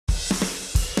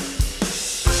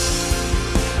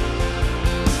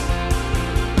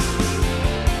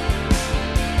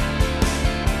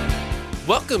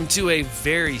Welcome to a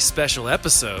very special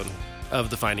episode of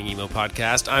the Finding Emo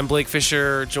podcast. I'm Blake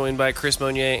Fisher, joined by Chris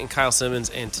Monnier and Kyle Simmons,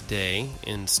 and today,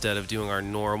 instead of doing our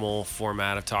normal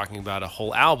format of talking about a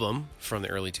whole album from the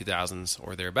early 2000s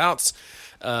or thereabouts,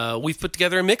 we've put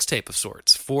together a mixtape of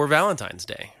sorts for Valentine's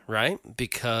Day, right?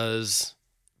 Because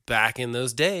back in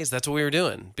those days, that's what we were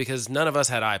doing, because none of us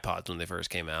had iPods when they first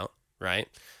came out, right?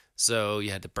 So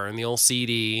you had to burn the old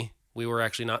CD. We were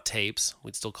actually not tapes.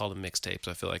 We'd still call them mixtapes,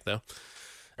 I feel like, though.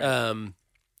 So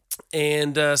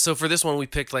for this one, we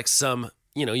picked like some,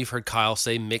 you've heard Kyle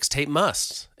say mixtape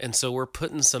musts. And so we're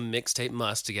putting some mixtape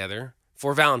musts together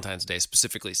for Valentine's Day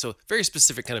specifically. So very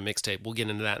specific kind of mixtape. We'll get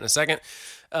into that in a second.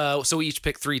 So we each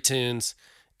picked 3 tunes.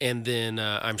 And then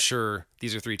I'm sure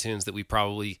these are 3 tunes that we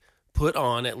probably put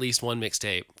on at least one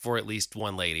mixtape for at least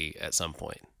one lady at some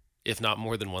point. If not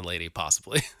more than one lady,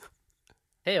 possibly.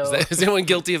 Is anyone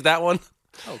guilty of that one?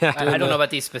 Oh, I don't know about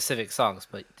these specific songs,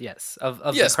 but yes, of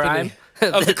yes, the crime,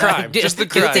 of the crime, just the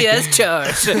crime. Guilty as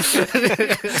charged.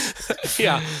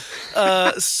 Yeah.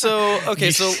 So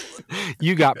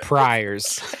you got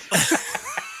priors.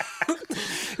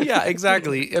 Yeah,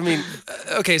 exactly. I mean,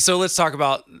 okay, so let's talk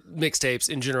about mixtapes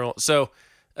in general. So,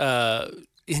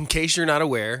 in case you're not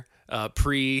aware,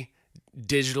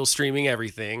 pre-digital streaming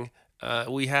everything.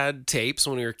 We had tapes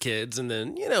when we were kids, and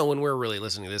then, when we were really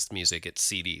listening to this music, it's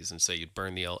CDs, and so you'd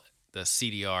burn the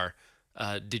CDR.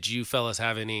 Did you fellas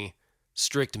have any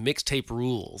strict mixtape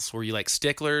rules? Were you like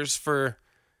sticklers for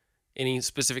any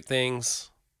specific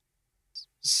things?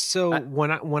 So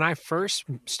when I first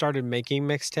started making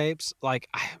mixtapes,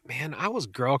 I was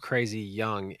girl crazy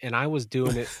young, and I was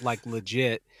doing it like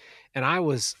legit, and I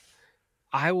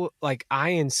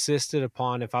insisted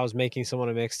upon, if I was making someone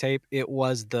a mixtape, it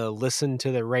was the listen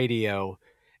to the radio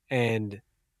and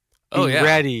be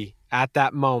ready at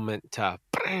that moment to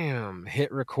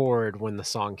hit record when the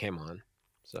song came on.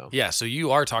 So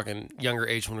you are talking younger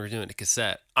age when we were doing a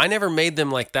cassette. I never made them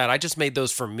like that. I just made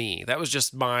those for me. That was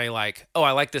just my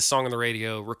I like this song on the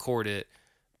radio, record it.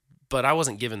 But I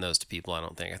wasn't giving those to people, I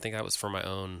don't think. I think that was for my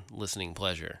own listening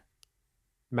pleasure.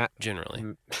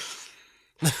 Generally.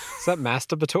 Is that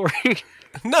masturbatory?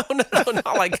 No,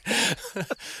 not like.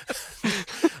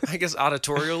 I guess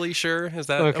auditorially, sure. Is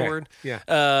that a word?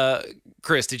 Yeah.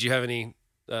 Chris, did you have any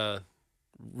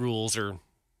rules or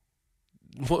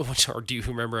do you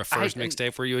remember a first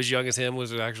mixtape? Were you as young as him?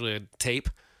 Was it actually a tape?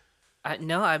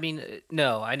 No, I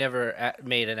never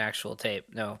made an actual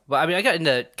tape. No, but I got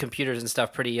into computers and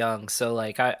stuff pretty young, so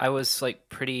I was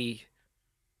pretty.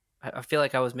 I feel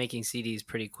like I was making CDs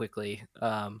pretty quickly.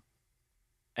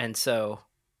 And so,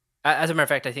 as a matter of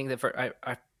fact, I think that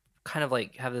I kind of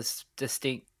have this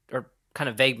distinct or kind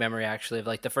of vague memory actually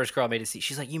of the first girl I made a CD.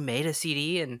 She's like, "You made a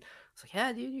CD?" And I was like,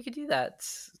 "Yeah, dude, you could do that.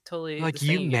 It's totally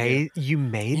you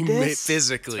made this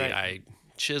physically." Right. I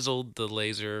chiseled the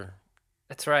laser.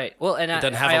 That's right. Well, and it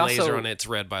doesn't have a laser on it. It's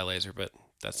read by laser, but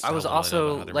that's. I was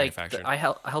also I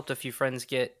helped a few friends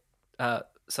get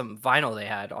some vinyl they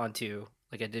had onto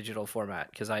a digital format,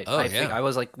 because I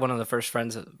was one of the first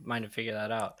friends of mine to figure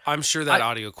that out. I'm sure that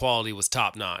audio quality was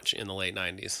top notch in the late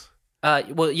 90s.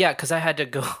 Well, yeah, because I had to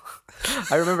go.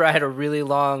 I remember I had a really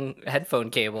long headphone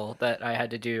cable that I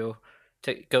had to do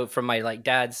to go from my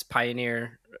dad's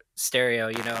Pioneer stereo,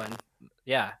 and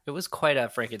yeah, it was quite a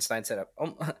Frankenstein setup.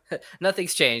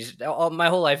 Nothing's changed. My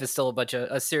whole life is still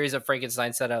a series of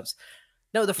Frankenstein setups.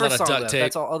 No, the first song though,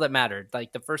 that's all that mattered.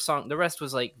 The first song, the rest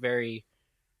was very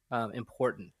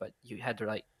important, but you had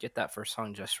to get that first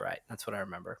song just right. That's what I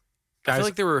remember. I feel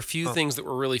like there were a few things that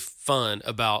were really fun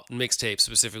about mixtapes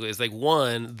specifically. Is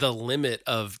one, the limit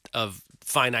of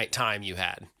finite time you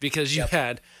had, because you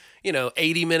had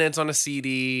 80 minutes on a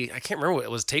CD. I can't remember what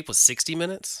it was. Tape was 60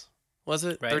 minutes. Was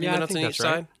it 30 minutes on each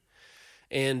side? Right.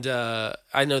 And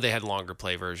I know they had longer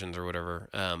play versions or whatever.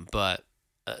 But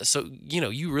so,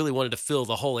 you really wanted to fill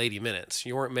the whole 80 minutes.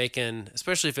 You weren't making,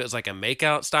 especially if it was a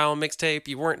makeout style mixtape,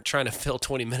 you weren't trying to fill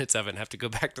 20 minutes of it and have to go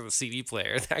back to the CD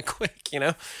player that quick,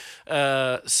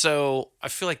 So I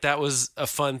feel like that was a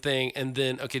fun thing. And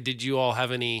then, did you all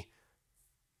have any,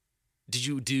 did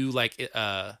you do what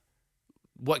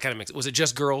kind of mix? Was it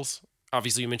just girls?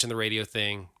 Obviously you mentioned the radio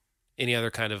thing. Any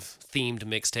other kind of themed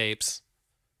mixtapes?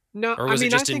 No, I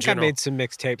think I made some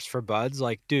mixtapes for buds.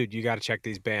 Dude, you got to check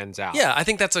these bands out. Yeah, I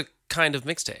think that's a kind of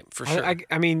mixtape for sure.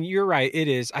 You're right. It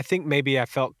is. I think maybe I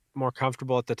felt more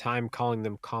comfortable at the time calling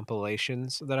them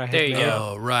compilations that I had. There you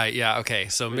go. Oh, right. Yeah. Okay.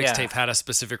 So mixtape had a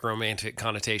specific romantic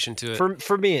connotation to it.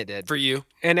 For me, it did. For you?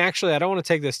 And actually, I don't want to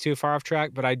take this too far off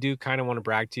track, but I do kind of want to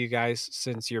brag to you guys,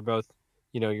 since you're both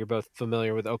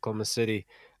familiar with Oklahoma City.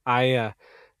 I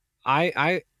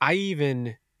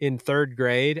even in 3rd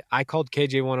grade, I called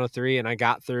KJ103 and I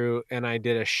got through and I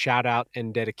did a shout out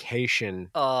and dedication.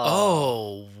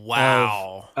 Oh,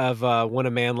 wow. Of When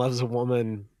a Man Loves a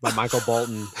Woman by Michael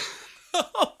Bolton.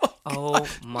 Oh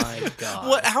my God.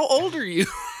 What? How old are you?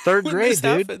 3rd grade,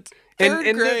 dude. Happened?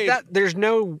 And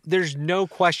there's no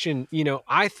question, you know,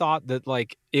 I thought that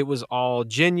like it was all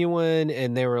genuine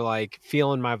and they were like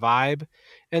feeling my vibe,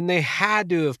 and they had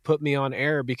to have put me on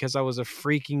air because I was a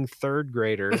freaking 3rd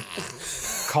grader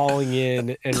calling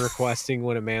in and requesting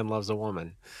When a Man Loves a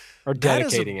Woman or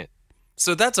dedicating it.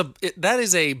 So that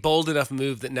is a bold enough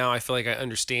move that now I feel like I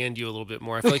understand you a little bit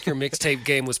more. I feel like your mixtape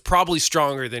game was probably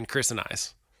stronger than Chris and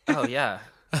I's. Oh yeah.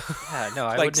 Yeah, no,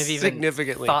 I like wouldn't have even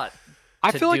significantly thought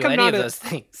I feel like I'm not those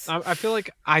things.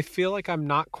 I feel like I'm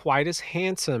not quite as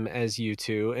handsome as you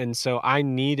two, and so I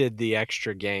needed the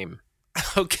extra game.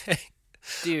 Okay.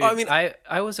 Dude, I mean,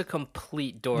 I was a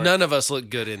complete dork. None of us look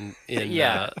good in the late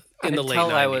 90s. Until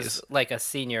I was like a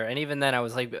senior, and even then I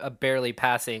was like barely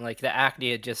passing. Like the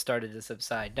acne had just started to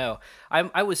subside. No,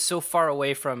 I was so far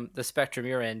away from the spectrum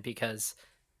you're in because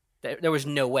there was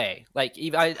no way. Like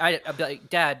I'd be like,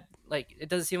 Dad, like it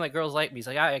doesn't seem like girls like me. He's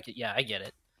like, I get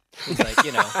it. He's like,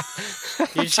 you know,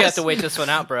 you just have to wait this one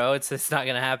out, bro. It's not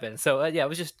gonna happen. So yeah, it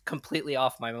was just completely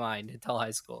off my mind until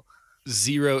high school.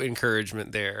 Zero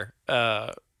encouragement there,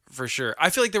 for sure. I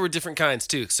feel like there were different kinds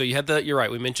too. So you had you're right.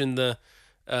 We mentioned the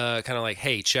kind of like,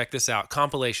 hey, check this out,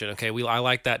 compilation. Okay, I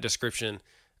like that description,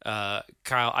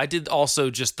 Kyle. I did also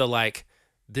just the like,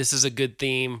 this is a good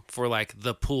theme for like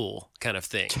the pool kind of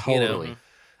thing. Totally. You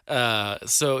know?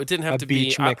 So it didn't have to be a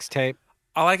beach mixtape.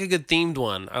 I like a good themed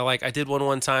one. I did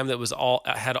one time that was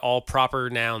had all proper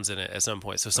nouns in it at some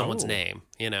point. So someone's name,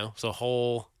 you know, so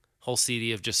whole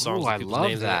CD of just songs. Oh, I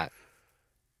love that.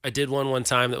 I did one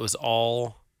time that was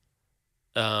all,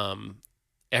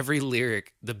 every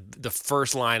lyric, the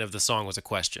first line of the song was a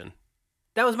question.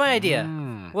 That was my idea,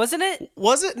 wasn't it?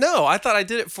 Was it? No, I thought I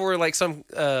did it for like some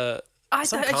I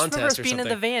just remember us being something. in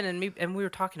the van and we were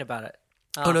talking about it.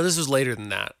 Oh no, this was later than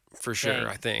that for sure. Dang.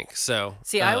 I think so.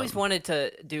 See, I always wanted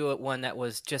to do one that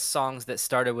was just songs that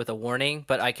started with a warning,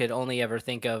 but I could only ever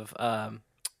think of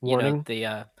warning.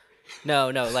 You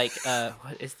know, no, like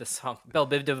what is the song? Belle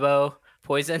Biv DeVoe,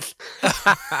 Poison. So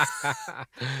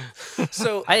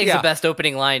I think it's the best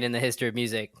opening line in the history of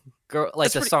music. Girl,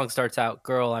 like the song starts out,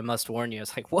 "Girl, I must warn you."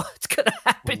 It's like, what's gonna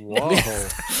happen? Whoa.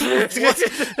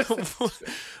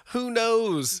 Who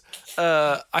knows?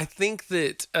 I think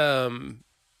that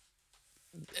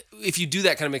if you do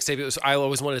that kind of mixtape, I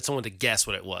always wanted someone to guess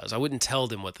what it was. I wouldn't tell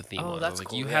them what the theme was. I was like,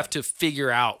 cool, you have to figure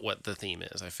out what the theme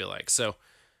is. I feel like so.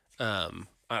 I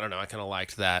don't know. I kind of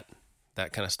liked that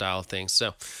kind of style of things.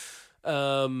 So,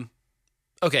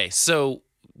 okay, so.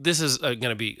 This is going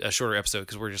to be a shorter episode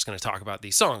because we're just going to talk about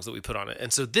these songs that we put on it.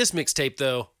 And so this mixtape,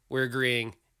 though, we're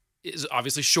agreeing is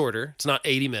obviously shorter. It's not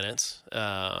 80 minutes.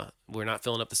 We're not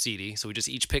filling up the CD. So we just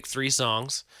each pick 3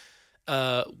 songs.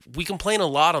 We complain a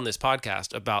lot on this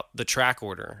podcast about the track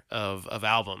order of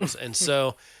albums. And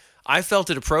so I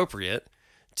felt it appropriate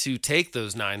to take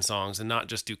those 9 songs and not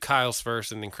just do Kyle's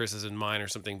first and then Chris's and mine or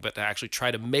something, but to actually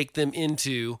try to make them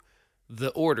into the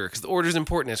order, because the order is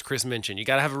important, as Chris mentioned. You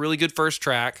got to have a really good first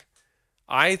track.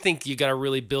 I think you got to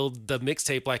really build the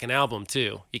mixtape like an album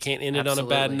too. You can't end it on a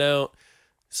bad note.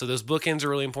 So those bookends are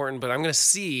really important. But I'm going to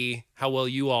see how well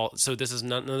you all. So this is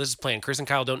none of this is planned. Chris and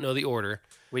Kyle don't know the order.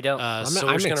 We don't. So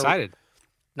I'm excited.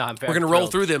 No, I'm we're going to roll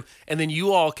through them, and then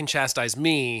you all can chastise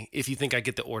me if you think I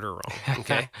get the order wrong.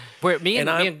 Okay. me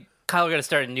and Kyle are going to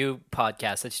start a new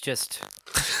podcast. It's just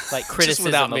like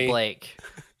criticism of Blake.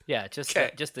 Yeah, just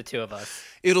the two of us.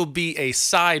 It'll be a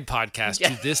side podcast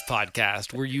to this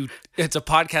podcast where it's a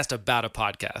podcast about a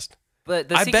podcast.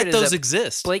 But I bet those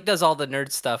exist. Blake does all the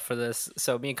nerd stuff for this,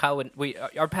 so me and Kyle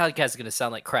our podcast is going to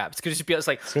sound like crap. It's going to just be us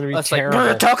like it's going to be terrible.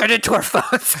 Like, talking into our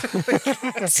phones.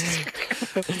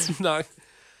 It's not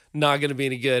going to be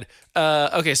any good.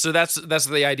 Okay, so that's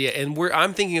the idea, and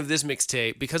I'm thinking of this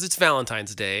mixtape because it's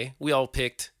Valentine's Day. We all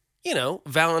picked,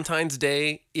 Valentine's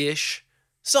Day-ish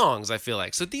songs, I feel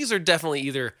like. So these are definitely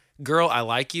either "Girl, I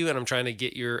Like You," and I'm trying to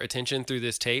get your attention through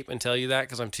this tape and tell you that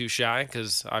because I'm too shy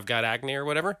because I've got acne or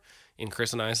whatever, in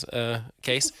Chris and I's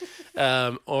case.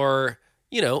 Or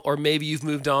maybe you've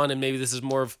moved on and maybe this is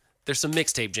more of, there's some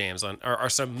mixtape jams on, or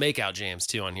some makeout jams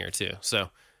too on here too.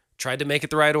 So tried to make it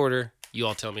the right order. You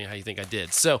all tell me how you think I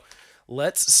did. So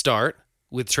let's start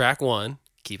with track 1.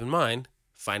 Keep in mind,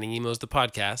 Finding Emos the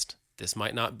podcast. This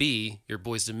might not be your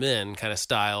Boyz II Men kind of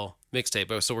style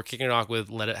mixtape. So we're kicking it off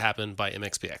with "Let It Happen" by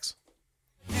MXPX.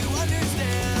 You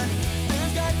understand,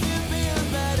 there's got to be a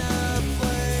better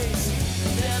place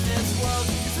than this world.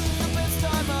 This is the best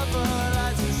time of our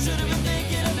lives.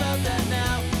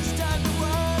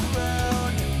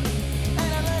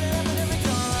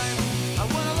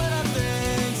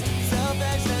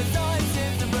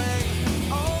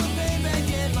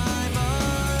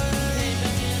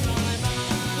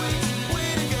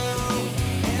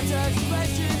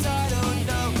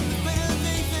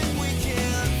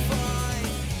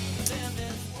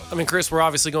 I mean, Chris, we're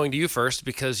obviously going to you first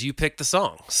because you picked the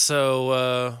song.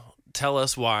 So tell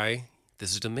us why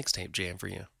this is the mixtape jam for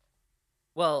you.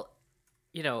 Well,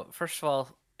 first of all,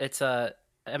 it's a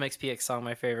MXPX song,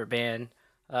 my favorite band.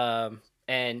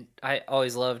 And I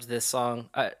always loved this song.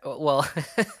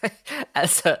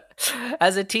 As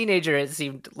a teenager, it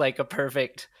seemed like a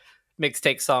perfect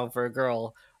mixtape song for a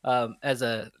girl. As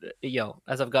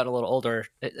I've gotten a little older,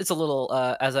 it's a little,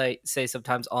 as I say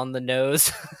sometimes, on the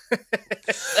nose.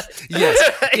 Yes,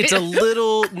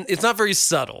 it's not very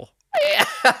subtle. Yeah.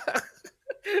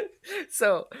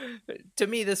 So, to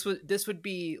me, this would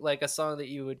be like a song that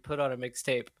you would put on a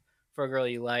mixtape for a girl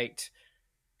you liked,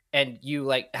 and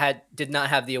you did not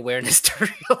have the awareness to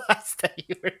realize that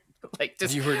you were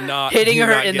you were not hitting her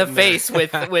not in the getting face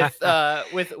there. with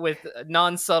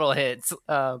non-subtle hits.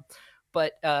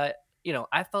 But I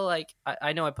felt like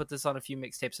I know I put this on a few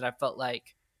mixtapes, and I felt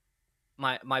like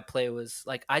my play was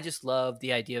like, I just love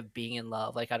the idea of being in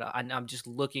love. Like I'm just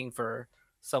looking for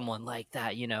someone like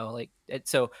that,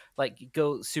 so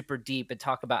go super deep and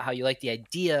talk about how you like the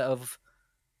idea of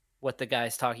what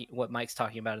Mike's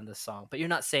talking about in this song, but you're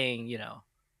not saying,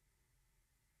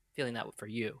 feeling that for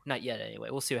you, not yet anyway.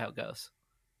 We'll see how it goes.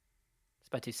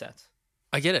 It's my 2 cents.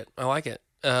 I get it. I like it.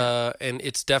 And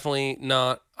it's definitely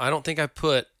not, I don't think I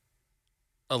put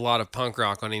a lot of punk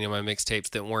rock on any of my mixtapes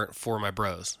that weren't for my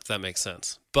bros, if that makes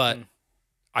sense. But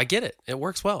I get it. It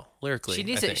works well lyrically.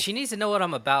 She needs to know what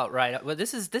I'm about, right? But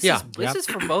this is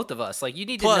for both of us. Like, you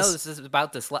need to know this is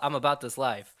about this. I'm about this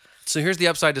life. So here's the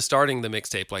upside to starting the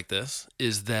mixtape like this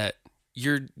is that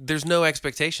there's no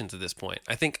expectations at this point.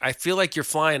 I feel like you're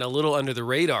flying a little under the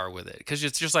radar with it because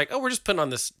it's just like, oh, we're just putting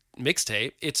on this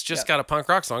mixtape. It's just got a punk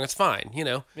rock song. It's fine,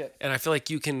 Yeah. And I feel like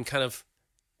you can kind of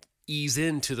ease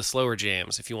into the slower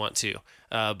jams if you want to.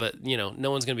 But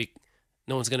no one's gonna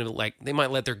they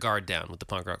might let their guard down with the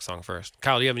punk rock song first.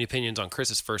 Kyle, do you have any opinions on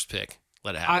Chris's first pick?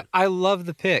 Let it happen. I love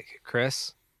the pick,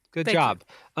 Chris. Good Thank job.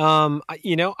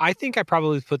 I think I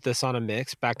probably put this on a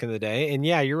mix back in the day. And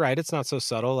yeah, you're right. It's not so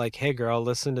subtle. Like, hey, girl,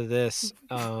 listen to this.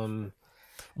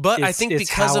 But I think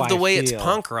because of the way it's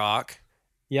punk rock,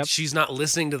 yep, she's not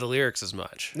listening to the lyrics as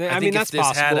much. I mean, that's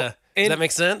possible. Does that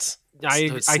make sense?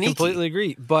 I completely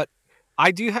agree. But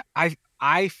I do.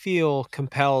 I feel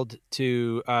compelled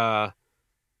to.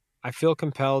 I feel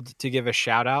compelled to give a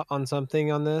shout out on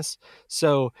something on this.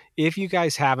 So if you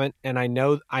guys haven't, and I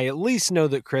at least know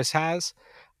that Chris has,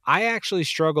 I actually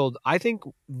struggled. I think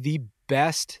the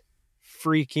best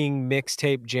freaking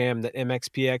mixtape jam that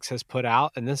MXPX has put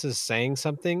out, and this is saying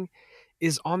something,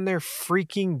 is on their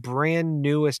freaking brand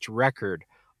newest record.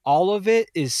 All of it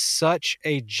is such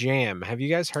a jam. Have you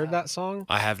guys heard that song?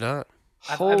 I have not.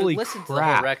 Holy I've listened crap. to the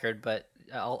whole record, but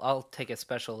I'll take a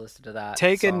special listen to that.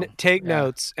 Take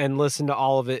notes and listen to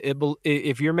all of it.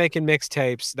 If you're making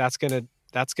mixtapes, that's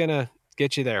gonna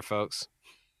get you there, folks.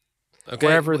 Okay,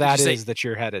 wherever that is that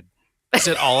you're headed. Is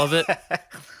it all of it?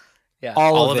 Yeah,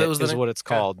 all of it is what it's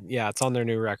called. Yeah, it's on their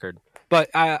new record. But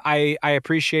I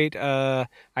appreciate the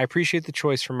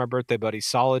choice from my birthday buddy.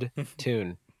 Solid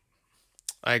tune.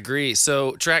 I agree.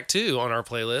 So track 2 on our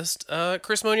playlist,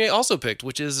 Chris Monnier also picked,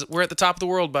 which is "We're at the Top of the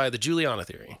World" by the Juliana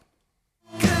Theory.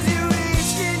 'Cause you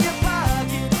reached in your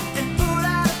pocket and pulled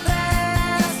out a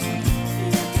pass. You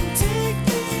can take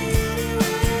me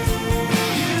anywhere.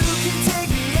 You can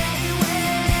take me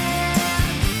anywhere.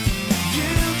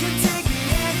 You can take me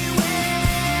anywhere.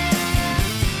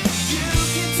 You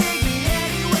can take me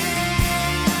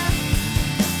anywhere.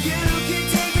 You can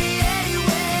take me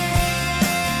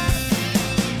anywhere.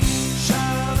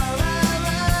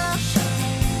 Sha-la-la-la,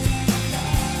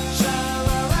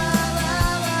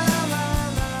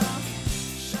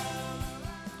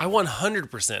 I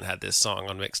 100% had this song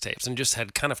on mixtapes and just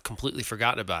had kind of completely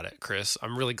forgotten about it. Chris,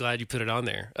 I'm really glad you put it on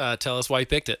there. Tell us why you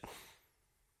picked it.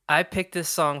 I picked this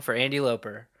song for Andy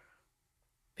Loper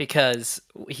because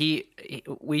we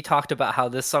talked about how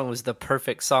this song was the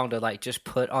perfect song to just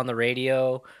put on the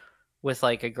radio with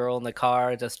a girl in the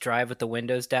car, just drive with the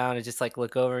windows down and just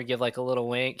look over and give a little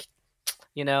wink.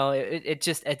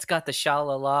 It's got the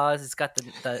sha-la-las, it's got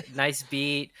the nice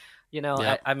beat.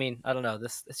 Yep. I mean, I don't know.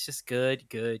 It's just good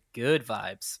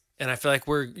vibes. And I feel like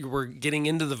we're getting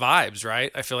into the vibes,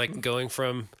 right? I feel like going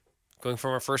from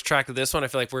our first track to this one, I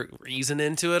feel like we're easing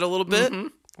into it a little bit. Mm-hmm.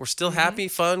 We're still happy,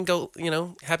 fun,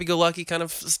 happy-go-lucky kind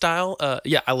of style.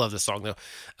 Yeah, I love this song though.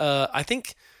 I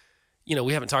think,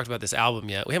 we haven't talked about this album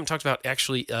yet. We haven't talked about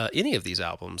actually any of these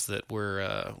albums that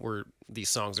were these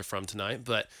songs are from tonight.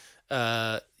 But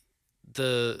the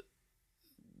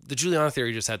Juliana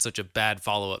Theory just had such a bad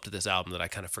follow-up to this album that I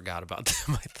kind of forgot about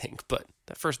them, I think. But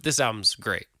this album's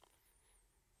great.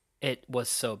 It was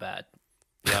so bad.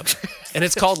 Yep. And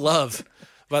it's called Love,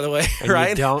 by the way, And right?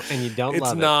 you don't It's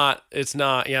love not. It's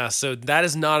not. Yeah. So that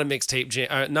is not a mixtape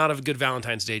jam. Not a good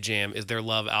Valentine's Day jam. Is their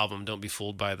Love album? Don't be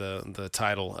fooled by the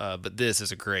title. But this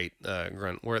is a great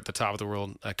grunt. We're at the top of the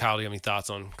world. Kyle, do you have any thoughts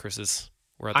on Chris's?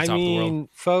 We're at the it. top of the world.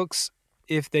 Folks,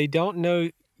 if they don't know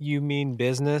you mean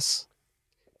business,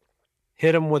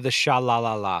 hit them with a sha la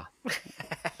la la.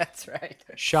 That's right.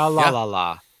 Sha la la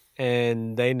la.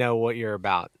 And they know what you're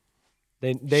about.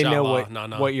 They know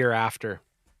what you're after.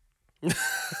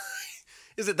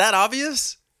 Is it that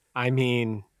obvious? I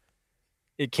mean,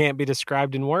 it can't be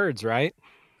described in words, right?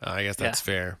 I guess that's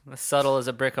fair. As subtle as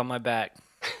a brick on my back.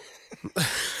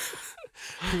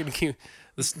 I'm gonna keep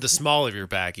the small of your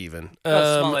back, even.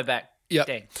 Small on my back. Yep.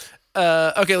 Dang.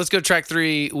 Okay, let's go to track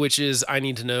 3, which is "I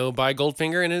Need to Know" by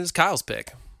Goldfinger, and it is Kyle's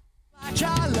pick. Like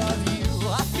I love you,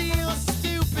 I feel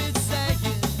stupid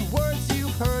saying words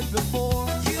you've heard before.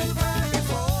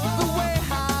 The way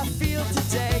I feel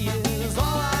today is all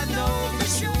I know for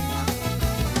sure.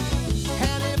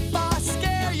 And if I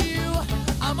scare you,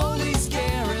 I'm only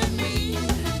scaring me.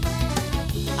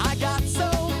 I got so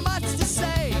much to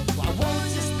say, why won't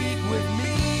you speak with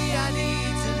me? I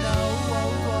need to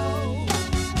know.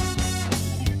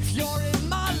 If you're in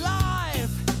my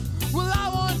life, well, I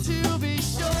want to be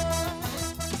sure.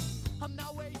 I'm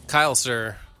not waiting. Kyle,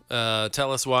 sir,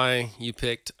 tell us why you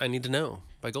picked "I Need to Know"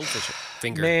 by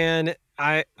Goldfinger. Man,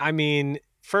 I mean,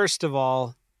 first of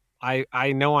all,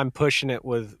 I know I'm pushing it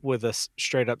with a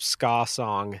straight up ska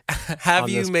song. Have on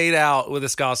you this- made out with a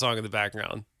ska song in the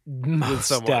background? Most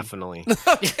someone. definitely.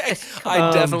 Okay,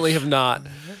 I definitely have not.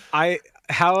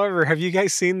 However, have you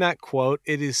guys seen that quote?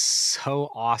 It is so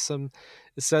awesome.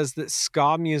 It says that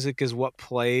ska music is what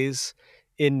plays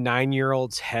in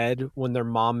 9-year-olds' head when their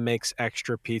mom makes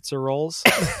extra pizza rolls.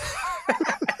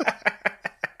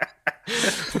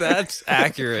 That's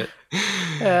accurate.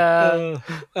 So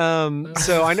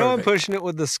I know I'm pushing it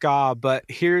with the ska, but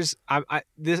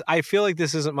I feel like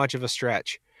this isn't much of a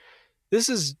stretch. This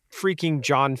is freaking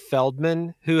John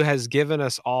Feldman, who has given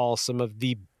us all some of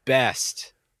the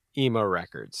best emo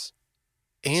records.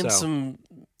 And So- some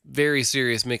very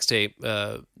serious mixtape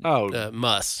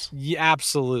must. Yeah,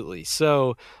 absolutely.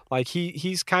 So like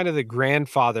he's kind of the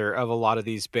grandfather of a lot of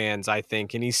these bands, I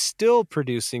think, and he's still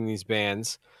producing these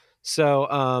bands.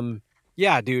 So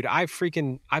yeah, dude, I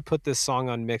put this song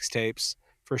on mixtapes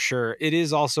for sure. It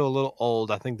is also a little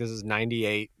old. I think this is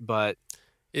 98, but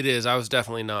It is. I was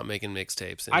definitely not making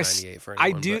mixtapes in I 98 for I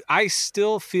anyone. do. but- I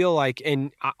still feel like,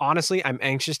 and honestly, I'm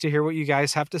anxious to hear what you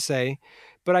guys have to say.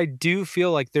 But I do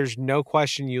feel like there's no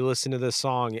question you listen to this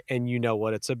song and you know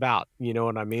what it's about. You know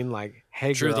what I mean? Like,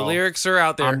 hey, True, girl, the lyrics are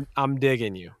out there. I'm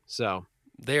digging you. So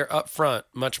They are up front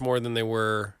much more than they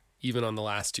were even on the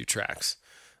last 2 tracks.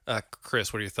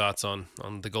 Chris, what are your thoughts on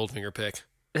the Goldfinger pick?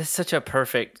 It's such a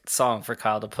perfect song for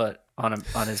Kyle to put on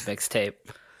his mixtape.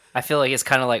 I feel like it's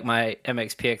kind of like my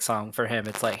MXPX song for him.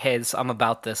 It's like, hey, I'm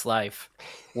about this life,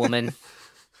 woman.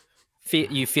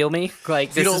 You feel me? Like,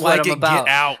 If you this don't is what like I'm it, about.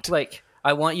 get out. Like,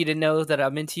 I want you to know that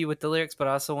I'm into you with the lyrics, but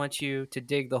I also want you to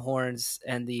dig the horns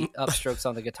and the upstrokes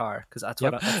on the guitar because that's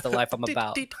that's the life I'm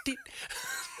about.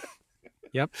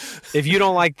 yep. If you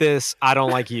don't like this, I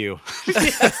don't like you.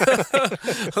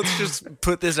 Let's just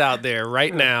put this out there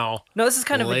right now. No, this is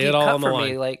kind of a Lay deep it all cut on the for me.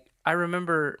 line. Like, I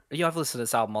remember, I've listened to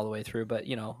this album all the way through, but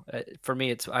for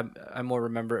me, it's I more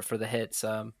remember it for the hits.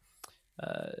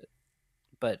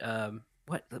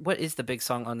 What is the big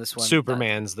song on this one?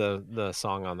 Superman's the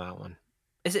song on that one.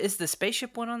 Is the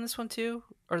spaceship one on this one too?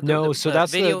 Or No, so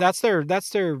that's video? that's their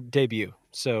debut.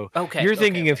 So Okay, you're okay,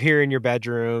 thinking of okay. Here in Your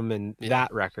Bedroom and Yeah.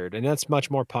 that record, and that's much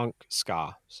more punk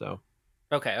ska. So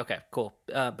Okay, cool.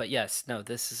 But yes, no,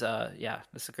 this is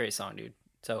this is a great song, dude.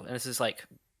 So, and this is like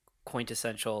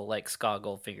quintessential like ska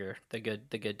Goldfinger, the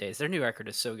good days. Their new record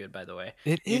is so good, by the way.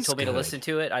 it You is told me to good. listen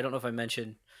to it. I don't know if I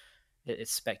mentioned it.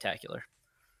 It's spectacular.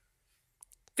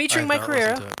 Featuring I Mike have not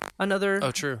listened Carrera, to it. another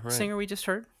Oh, true. Right. singer we just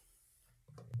heard.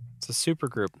 It's a super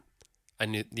group. I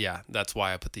knew. Yeah, that's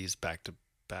why I put these back to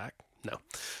back.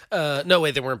 No,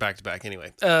 wait, they weren't back to back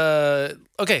anyway.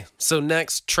 Okay, so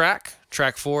next track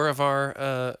 4 of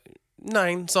our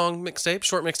 9-song mixtape,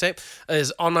 short mixtape,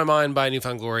 is "On My Mind" by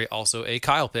Newfound Glory, also a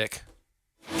Kyle pick.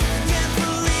 Can't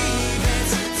believe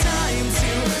it's time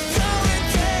to go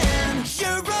again.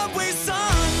 You're always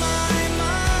on my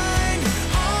mind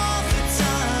all the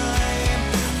time.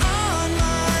 On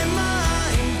my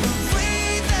mind,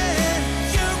 believe it.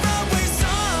 You're always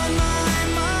on my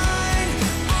mind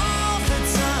all the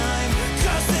time.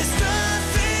 'Cause there's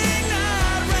nothing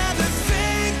I'd rather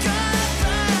think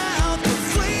about.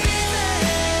 Believe it.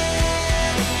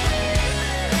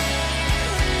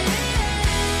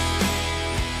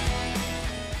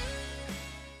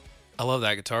 I love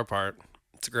that guitar part.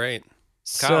 It's great. Kyle,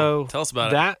 So tell us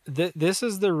about it. This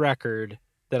is the record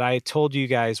that I told you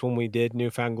guys when we did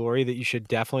Newfound Glory that you should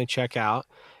definitely check out.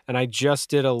 And I just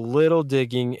did a little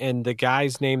digging, and the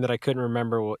guy's name that I couldn't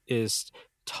remember is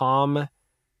Tom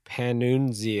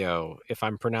Panunzio, if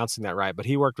I'm pronouncing that right. But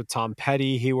he worked with Tom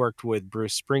Petty, he worked with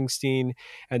Bruce Springsteen,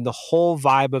 and the whole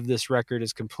vibe of this record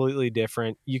is completely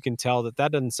different. You can tell that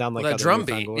doesn't sound like That other drum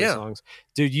Newfound beat, Glory yeah. songs.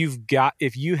 Dude,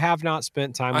 if you have not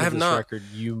spent time I with have this not. record,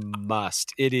 you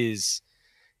must. It is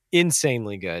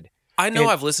insanely good. I know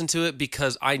And- I've listened to it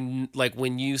because like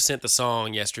when you sent the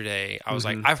song yesterday, I was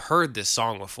like, Mhm. I've heard this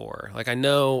song before. Like I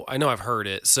know I've heard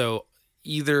it. So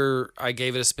either I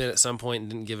gave it a spin at some point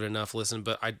and didn't give it enough listen,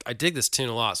 but I dig this tune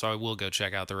a lot, so I will go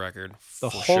check out the record. The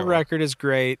for whole sure. record is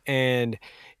great, and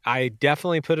I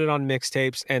definitely put it on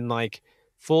mixtapes. And like,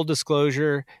 full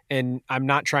disclosure, and I'm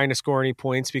not trying to score any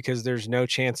points because there's no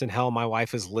chance in hell my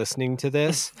wife is listening to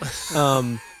this.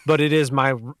 But it is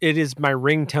my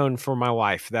ringtone for my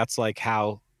wife. That's like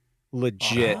how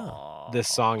legit this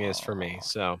song is for me.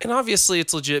 So And obviously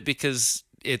it's legit because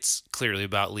it's clearly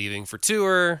about leaving for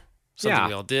tour. Something Yeah.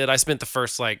 we all did. I spent the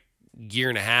first like year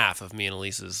and a half of me and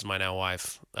Elisa's, my now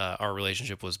wife, our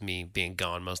relationship was me being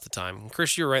gone most of the time. And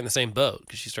Chris, you were right in the same boat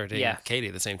because she started dating Yeah. Katie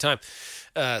at the same time.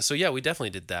 So yeah, we definitely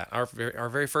did that. Our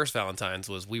very first Valentine's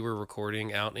was we were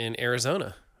recording out in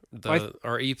Arizona,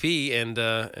 our EP, and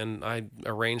I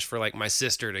arranged for like my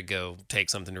sister to go take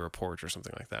something to report or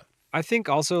something like that. I think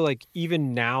also, like,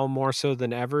 even now more so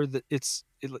than ever, that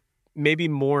maybe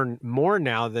more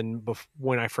now than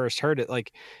when I first heard it.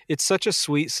 Like, it's such a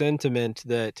sweet sentiment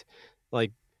that,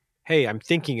 like, hey, I'm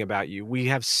thinking about you. We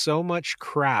have so much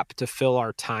crap to fill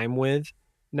our time with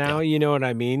now. You know what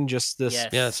I mean? Just this, Yes.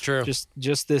 Yeah, that's true.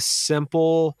 just this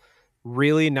simple,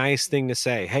 really nice thing to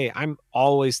say. Hey, I'm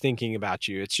always thinking about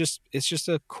you. It's just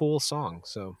a cool song.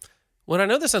 So Well, I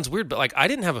know this sounds weird, but like I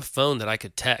didn't have a phone that I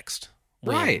could text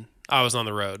when Right. I was on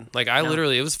the road. Like I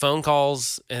literally, it was phone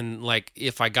calls and like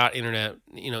if I got internet,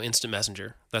 instant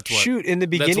messenger. That's what. shoot, in the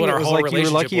that's beginning, what it our was whole like you were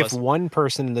lucky relationship if was. one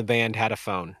person in the band had a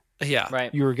phone. Yeah,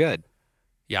 Right. You were good.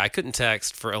 yeah. I couldn't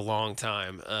text for a long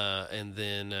time, and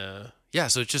then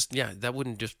so it's just that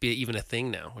wouldn't just be even a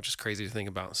thing now, which is crazy to think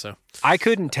about. So I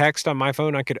couldn't text on my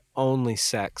phone. I could only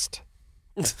sext.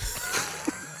 It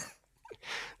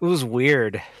was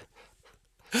weird.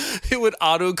 it would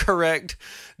autocorrect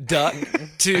duck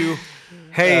to.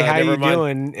 Hey, how never you mind.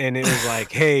 doing? And it was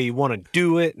like, hey, you want to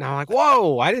do it? And I'm like,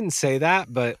 whoa, I didn't say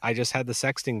that, but I just had the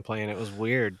sexting plan. It was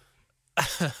weird.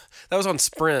 That was on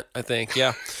Sprint, I think.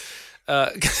 Yeah.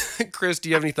 Chris, do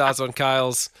you have any thoughts on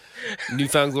Kyle's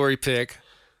Newfound Glory pick?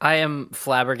 I am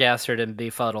flabbergasted and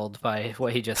befuddled by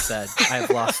what he just said. I have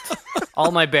lost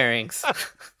all my bearings.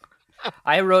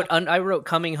 I wrote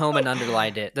coming home and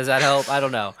underlined it. Does that help? I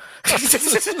don't know.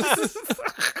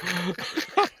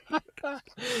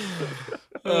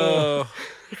 Oh,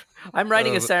 I'm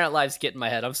writing a Saturday Night Live skit in my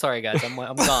head. I'm sorry, guys. I'm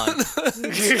gone.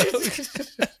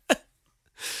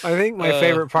 I think my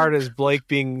favorite part is Blake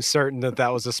being certain that that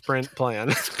was a Sprint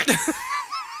plan.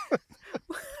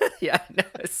 Yeah, no,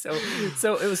 so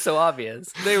it was so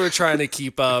obvious. they were trying to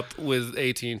keep up with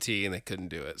AT&T and they couldn't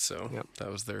do it, so Yep.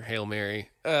 that was their Hail Mary.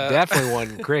 Definitely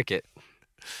wasn't Cricket.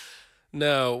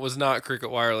 No, it was not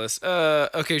Cricket Wireless.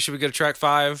 Okay, should we go to track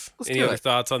 5? Any do other it.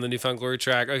 thoughts on the Newfound Glory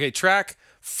track? Okay, track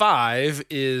 5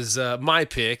 is my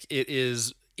pick. It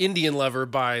is Indian Lover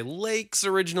by Lakes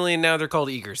originally, and now they're called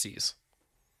Eager Seas.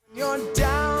 You're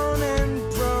down and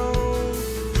broke.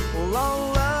 Well,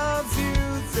 I'll love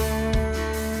you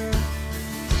there.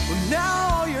 Well,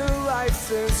 now your life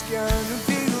is gonna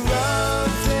be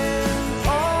loving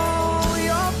all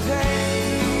your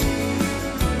pain.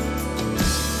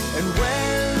 And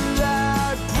when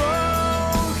that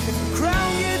broken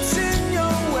crown gets in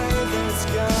your way, there's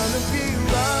gonna be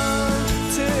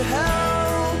love to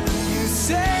help you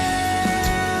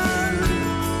stand.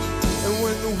 And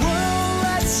when the world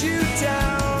lets you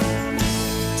down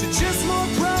to just more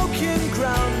broken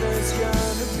ground, there's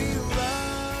gonna be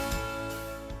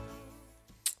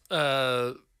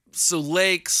love. So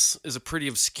Lakes is a pretty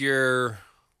obscure.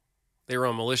 They were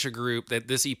on Militia Group.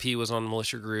 This EP was on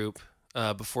Militia Group.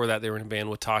 Before that, they were in a band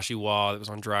with Tashi Wah that was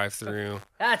on Drive Through.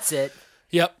 That's it.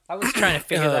 Yep. I was trying to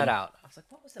figure that out. I was like,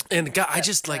 what was that? And God, I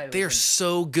just guy like they are was in-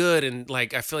 so good, and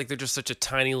like I feel like they're just such a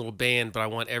tiny little band, but I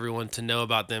want everyone to know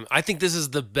about them. I think this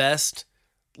is the best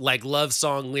like love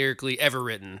song lyrically ever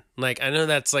written. Like I know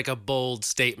that's like a bold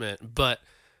statement, but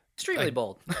Extremely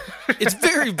bold. It's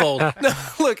very bold. No,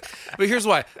 look, but here's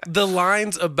why. The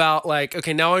lines about like,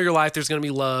 okay, now all your life there's going to be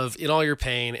love in all your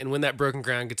pain, and when that broken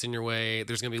ground gets in your way,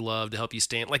 there's going to be love to help you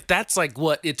stand. Like that's like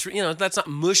what it's, that's not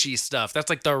mushy stuff.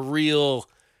 That's like the real,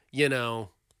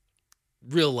 real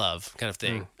love kind of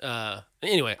thing.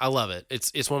 Anyway, I love it.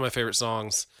 It's one of my favorite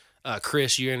songs.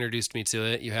 Chris, you introduced me to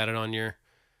it. You had it on your,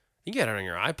 I think you had it on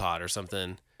your iPod or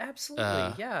something.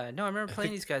 Absolutely, yeah. No, I remember playing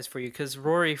these guys for you because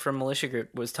Rory from Militia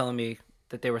Group was telling me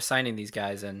that they were signing these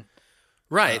guys, and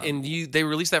right. And they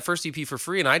released that first EP for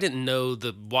free, and I didn't know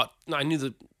I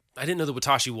didn't know the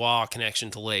Watashi Wa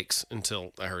connection to Lakes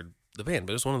until I heard the band.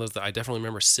 But it was one of those that I definitely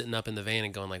remember sitting up in the van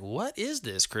and going like, "What is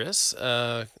this, Chris?" It's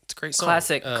a great song.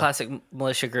 classic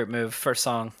Militia Group move. First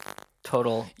song,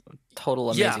 total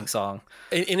amazing song.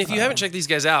 And if you haven't checked these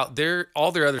guys out,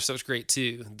 all their other stuff's great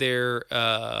too. Their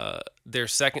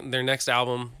next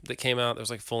album that came out, there was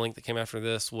like a full length that came after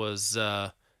this, was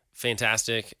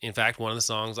fantastic. In fact, one of the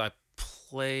songs I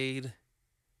played,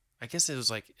 I guess it was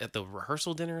like at the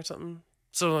rehearsal dinner or something.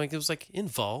 So like it was like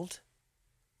involved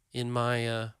in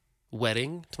my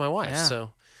wedding to my wife. Yeah.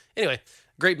 So anyway,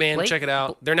 great band. Check it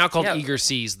out. They're now called Eager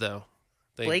Seas though.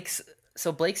 Blake's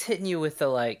hitting you with the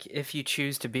like, if you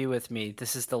choose to be with me,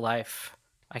 this is the life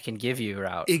I can give you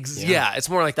route. Yeah, it's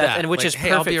more like that. And which like, is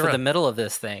perfect for the middle of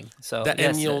this thing. So that, yes,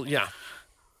 and you'll I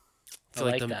feel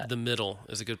like that. the middle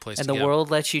is a good place and to the go.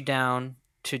 world lets you down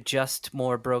to just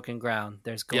more broken ground.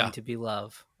 There's going to be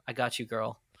love. I got you,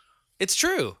 girl. It's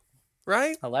true,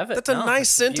 right? I love it. That's a nice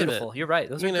sentiment. Beautiful. You're right.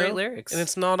 Those are great lyrics. And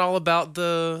it's not all about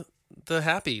the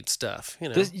happy stuff,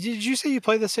 Did you say you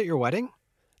played this at your wedding?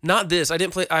 Not this. I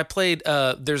didn't play. I played.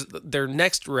 There's their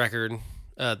next record.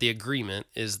 The Agreement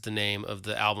is the name of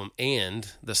the album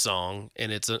and the song,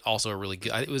 and it's also a really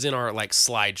good. It was in our like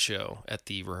slideshow at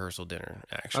the rehearsal dinner,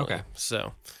 actually. Okay.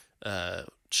 So,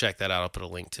 check that out. I'll put a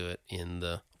link to it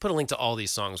put a link to all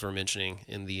these songs we're mentioning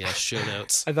in the show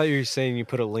notes. I thought you were saying you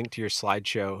put a link to your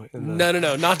slideshow. No,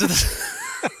 not to the.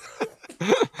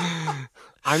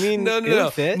 I mean, no.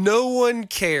 No one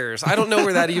cares. I don't know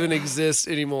where that even exists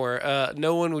anymore.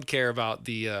 No one would care about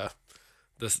the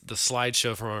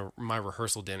slideshow from my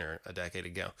rehearsal dinner a decade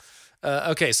ago.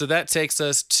 Okay, so that takes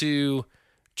us to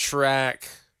track.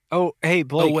 Oh, hey,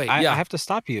 Blake. Oh, wait, I have to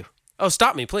stop you. Oh,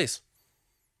 stop me, please.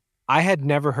 I had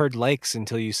never heard Lakes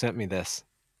until you sent me this.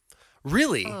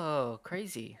 Really? Oh,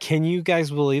 crazy. Can you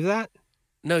guys believe that?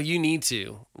 No, you need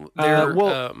to.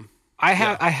 I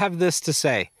have this to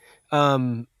say.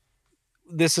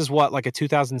 This is what, like a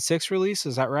 2006 release?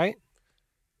 Is that right?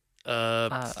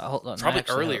 Hold on. Probably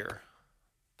earlier.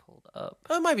 Pulled up.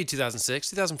 Oh, it might be 2006,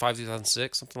 2005,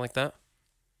 2006, something like that.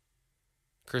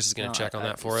 Chris is going to check on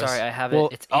that for us. Sorry, I have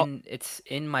it. It's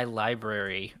in my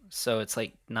library, so it's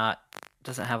like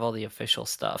doesn't have all the official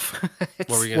stuff. What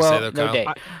were you going to say though, Kyle? No date.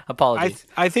 Apologies.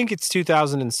 I think it's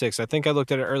 2006. I think I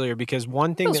looked at it earlier because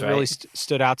one thing that really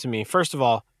stood out to me, first of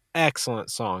all, excellent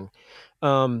song.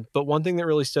 But one thing that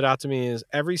really stood out to me is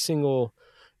every single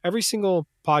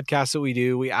podcast that we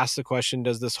do, we ask the question,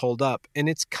 does this hold up? And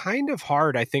it's kind of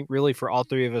hard, I think, really for all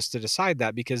three of us to decide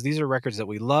that, because these are records that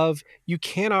we love. You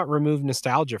cannot remove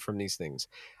nostalgia from these things.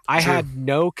 I had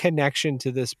no connection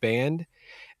to this band,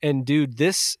 and dude,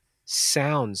 this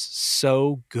sounds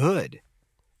so good.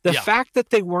 The fact that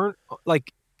they weren't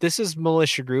like, this is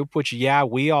Militia Group, which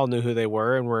we all knew who they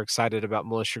were and we're excited about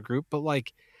Militia Group, but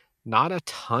like not a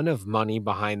ton of money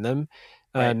behind them,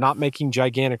 not making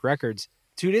gigantic records.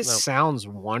 Dude, it sounds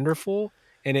wonderful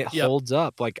and it holds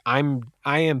up. Like I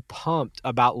am pumped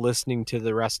about listening to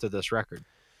the rest of this record.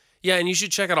 Yeah, and you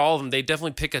should check out all of them. They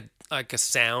definitely pick a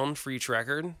sound for each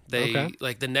record. They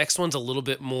like the next one's a little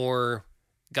bit more,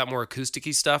 got more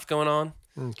acousticy stuff going on.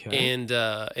 Okay.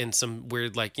 And some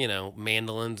weird like,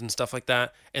 mandolins and stuff like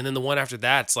that. And then the one after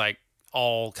that's like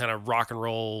all kind of rock and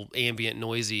roll, ambient,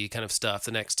 noisy kind of stuff.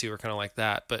 The next two are kind of like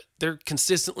that, but they're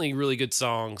consistently really good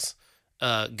songs,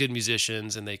 good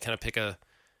musicians, and they kind of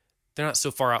they're not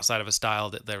so far outside of a style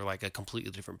that they're like a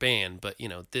completely different band, but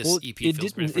this EP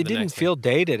feels great for it didn't feel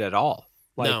dated at all.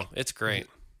 Like, no, it's great.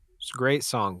 It's a great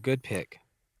song. Good pick.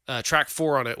 Track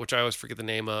 4 on it, which I always forget the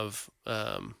name of,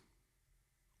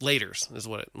 Laters is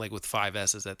what it, like with 5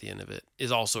 S's at the end of it,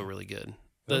 is also really good.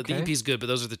 The EP's good, but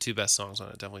those are the two best songs on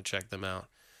it. Definitely check them out.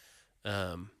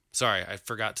 Sorry, I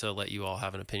forgot to let you all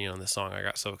have an opinion on this song. I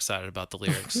got so excited about the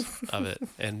lyrics of it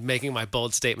and making my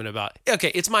bold statement about,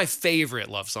 it's my favorite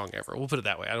love song ever. We'll put it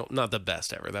that way. Not the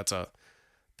best ever.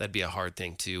 That'd be a hard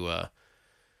thing to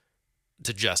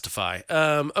justify.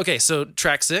 Okay, so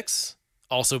track 6,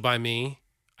 also by me.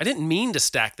 I didn't mean to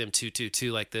stack them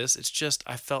 2-2-2 like this. It's just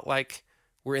I felt like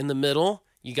we're in the middle.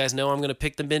 You guys know I'm going to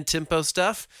pick the mid-tempo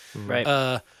stuff. Right.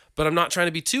 But I'm not trying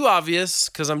to be too obvious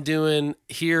because I'm doing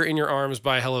Here in Your Arms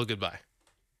by Hello Goodbye.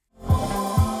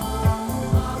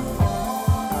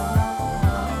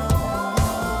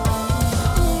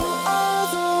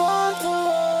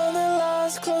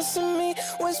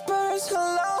 Whispers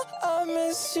hello, I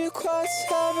miss you quite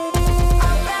heavily.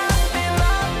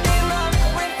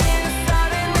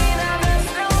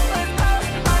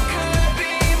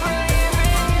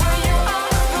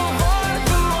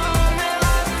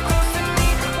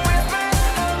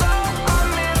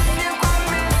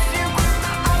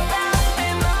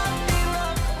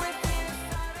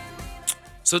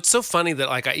 So it's so funny that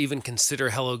like I even consider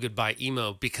Hello Goodbye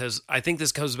emo, because I think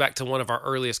this goes back to one of our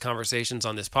earliest conversations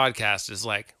on this podcast is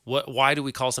like, why do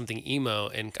we call something emo?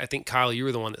 And I think, Kyle, you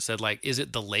were the one that said, like, is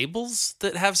it the labels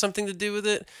that have something to do with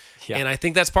it? Yeah. And I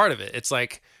think that's part of it. It's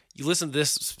like you listen to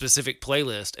this specific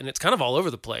playlist and it's kind of all over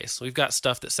the place. We've got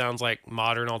stuff that sounds like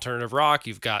modern alternative rock.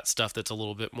 You've got stuff that's a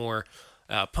little bit more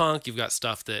punk. You've got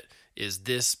stuff that is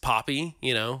this poppy,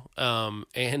 you know,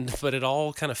 but it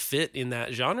all kind of fit in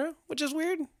that genre, which is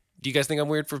weird. Do you guys think I'm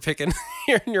weird for picking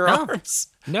Here in Your Arms?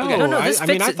 No, okay. No. This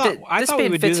fits, I thought we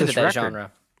would do this record.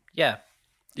 Genre. Yeah,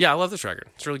 I love this record.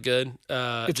 It's really good.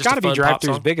 It's got to be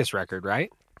Drive-Thru's biggest record,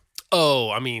 right? Oh,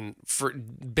 I mean,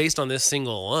 based on this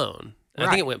single alone, right. I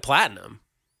think it went platinum.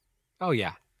 Oh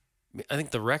yeah, I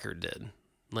think the record did,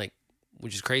 like,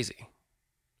 which is crazy.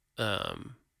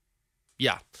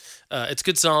 Yeah, it's a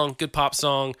good song, good pop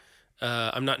song.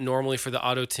 I'm not normally for the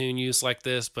auto-tune use like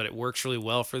this, but it works really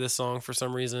well for this song for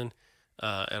some reason.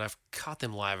 And I've caught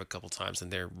them live a couple times,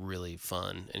 and they're really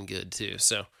fun and good too.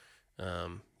 So,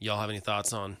 y'all have any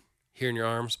thoughts on Here in Your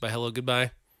Arms by Hello Goodbye?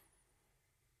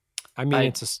 I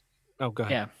mean, oh, go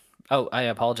ahead. Yeah. Oh, I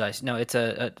apologize. No, it's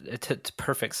a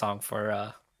perfect song for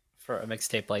a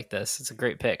mixtape like this. It's a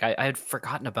great pick. I had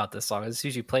forgotten about this song. As soon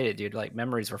as you played it, dude, like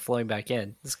memories were flowing back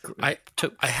in.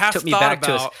 Took me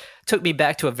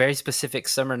back to a very specific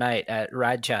summer night at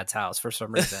Rad Chad's house for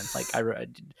some reason. Like I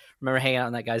remember hanging out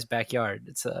in that guy's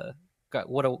backyard.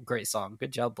 What a great song.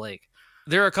 Good job, Blake.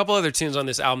 There are a couple other tunes on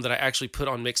this album that I actually put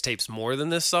on mixtapes more than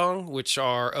this song, which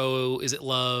are Oh, Is It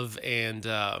Love and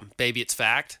Baby It's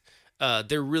Fact.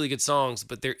 They're really good songs,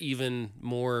 but they're even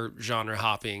more genre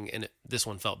hopping, and this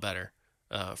one felt better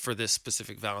for this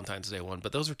specific Valentine's Day one.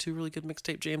 But those are two really good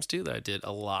mixtape jams too that I did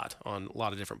a lot on a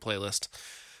lot of different playlists.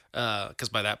 Because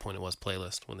by that point it was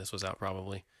playlist when this was out,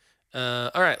 probably.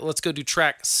 All right, let's go do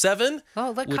track 7.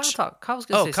 Oh, let Kyle talk. Kyle's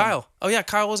gonna say Kyle. something. Oh yeah,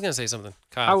 Kyle was gonna say something.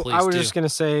 Kyle, please. I was just gonna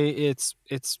say it's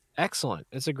excellent.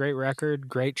 It's a great record,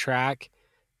 great track.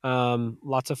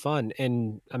 Lots of fun,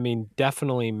 and I mean,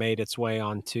 definitely made its way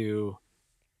onto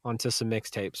some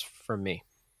mixtapes from me.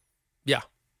 Yeah,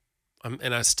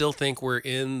 and I still think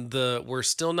we're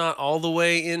still not all the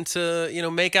way into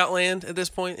makeout land at this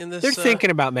point in this. They're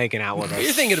thinking about making out with us.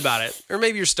 You're thinking about it, or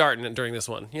maybe you're starting it during this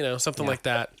one. Something like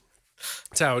that.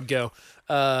 That's how it would go.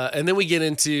 And then we get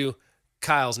into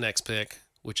Kyle's next pick,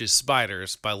 which is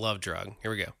Spiders by Love Drug. Here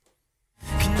we go.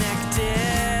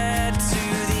 Connected to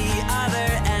the other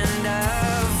end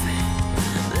of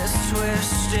this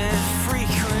twisted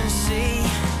frequency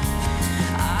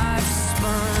I've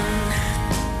spun,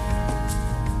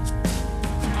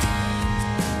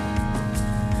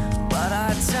 but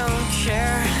I don't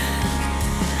care.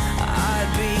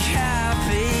 I'd be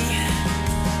happy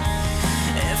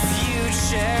if you'd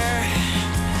share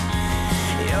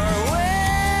your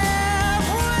web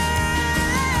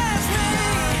with me.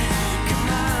 Come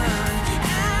on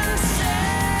and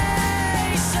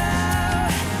say so.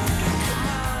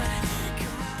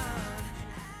 Come on.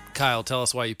 Kyle, tell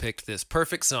us why you picked this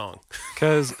perfect song.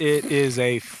 Because it is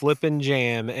a flippin'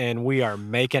 jam, and we are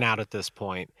making out at this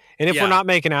point. And if we're not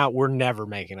making out, we're never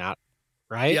making out,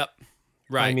 right? Yep.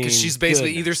 Right. Because she's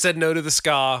basically either said no to the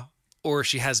ska or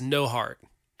she has no heart.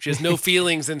 She has no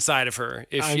feelings inside of her.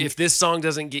 If this song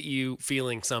doesn't get you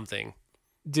feeling something.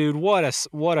 Dude, what a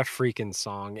freaking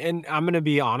song. And I'm going to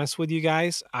be honest with you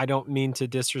guys. I don't mean to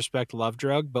disrespect Love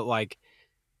Drug, but like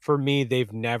for me,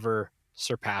 they've never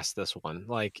surpassed this one.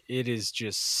 Like it is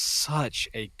just such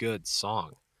a good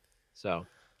song. So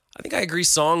I think I agree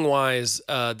song wise.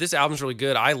 This album's really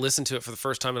good. I listened to it for the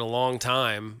first time in a long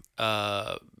time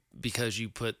because you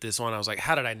put this on. I was like,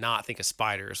 how did I not think of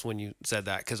Spiders when you said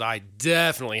that? Because I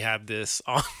definitely had this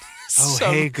on.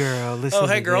 Hey girl, listen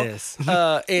to this.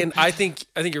 And I think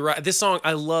you're right. This song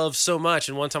I love so much.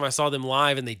 And one time I saw them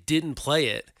live and they didn't play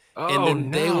it. Oh, and then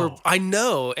no. they were, I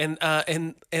know. And I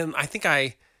think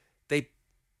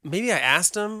maybe I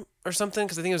asked him or something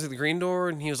because I think it was at the Green Door,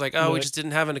 and he was like, "Oh, we just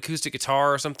didn't have an acoustic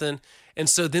guitar or something." And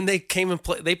so then they came and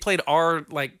they played our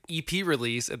like EP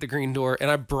release at the Green Door, and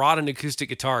I brought an acoustic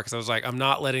guitar because I was like, I'm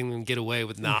not letting them get away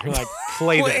with not You're like,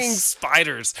 play playing this.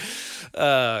 Spiders,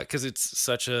 because it's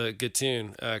such a good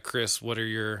tune. Chris, what are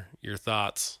your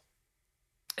thoughts?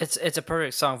 It's a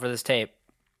perfect song for this tape,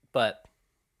 but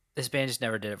this band just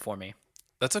never did it for me.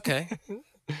 That's okay.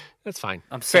 That's fine.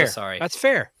 I'm so fair. sorry. That's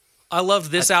fair. I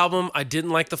loved this album. I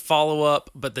didn't like the follow-up,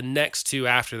 but the next two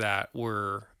after that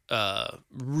were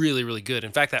really, really good.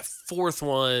 In fact, that fourth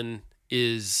one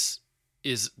is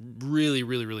really,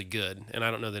 really, really good. And I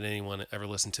don't know that anyone ever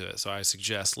listened to it, so I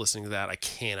suggest listening to that. I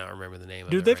cannot remember the name of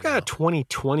it. Dude, they've right got now. a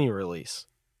 2020 release.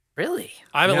 Really?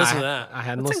 I haven't Yeah, listened to that. I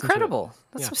hadn't That's listened to it. incredible.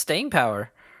 That's Yeah. some staying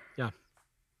power.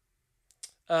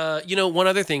 One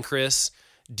other thing, Chris.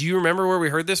 Do you remember where we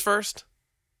heard this first?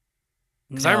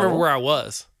 Because I remember No. where I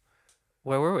was.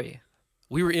 Where were we?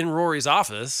 We were in Rory's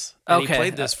office, and Okay. he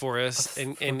played this for us,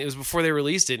 and it was before they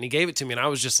released it, and he gave it to me, and I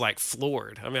was just like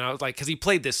floored. I mean, I was like, because he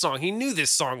played this song, he knew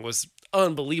this song was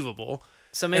unbelievable.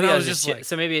 So maybe And I I was was just just like-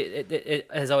 so maybe it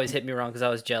has always hit me wrong because I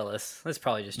was jealous. That's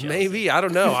probably just jealous. Maybe, I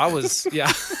don't know. I was, yeah,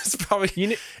 it's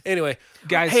probably. Anyway,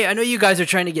 Guys, Hey, I know you guys are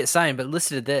trying to get signed, but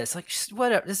listen to this. Like,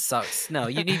 whatever. This sucks. No,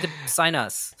 you need to sign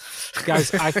us.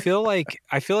 guys, I feel like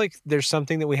there's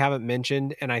something that we haven't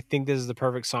mentioned, and I think this is the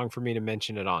perfect song for me to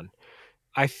mention it on.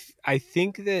 I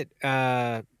think that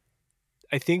as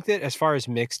far as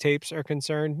mixtapes are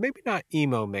concerned, maybe not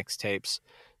emo mixtapes,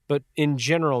 but in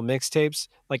general mixtapes,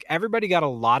 like everybody got a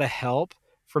lot of help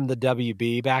from the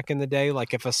WB back in the day.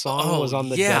 Like if a song was on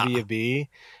the yeah. WB,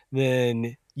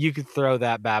 then you could throw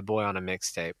that bad boy on a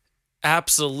mixtape.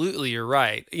 absolutely, you're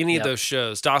right. Any Yep. of those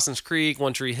shows, Dawson's Creek,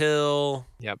 One Tree Hill.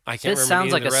 Yep. I can't This remember sounds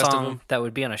any like of a the rest of song them. that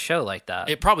would be on a show like that.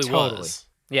 It probably Totally. was.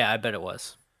 Yeah, I bet it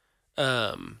was.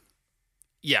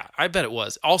 Yeah, I bet it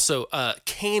was. Also,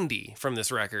 Candy from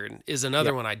this record is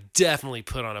another one I definitely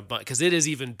put on a bunch because it is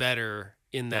even better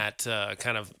in that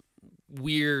kind of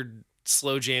weird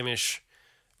slow jamish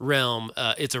realm.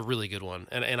 It's a really good one,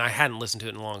 and I hadn't listened to it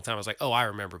in a long time. I was like, oh, I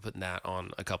remember putting that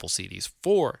on a couple CDs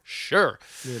for sure.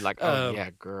 You're like, oh yeah,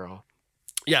 girl.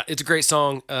 Yeah, it's a great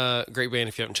song. Great band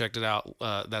if you haven't checked it out.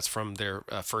 That's from their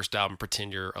first album,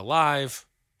 Pretend You're Alive.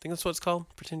 I think that's what it's called,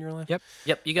 Pretend You're Alive. Yep.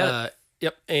 Yep, you got it.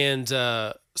 Yep, and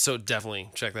so definitely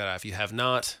check that out if you have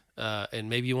not. And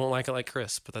maybe you won't like it like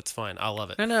Chris, but that's fine. I love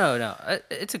it. No.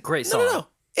 It's a great song. No.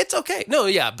 It's okay. No,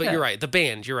 yeah, but Yeah. you're right. The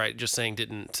band, you're right. Just saying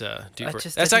didn't do I great.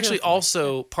 just That's didn't do actually it for me.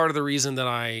 also part of the reason that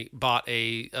I bought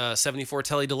a 74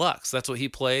 Tele Deluxe. That's what he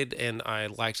played, and I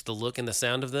liked the look and the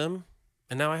sound of them,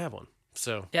 and now I have one.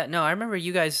 So Yeah, no, I remember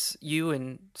you guys, you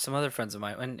and some other friends of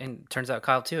mine, and turns out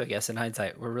Kyle too, I guess, in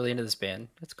hindsight, were really into this band.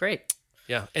 It's great.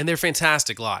 yeah, and they're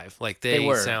fantastic live. Like they They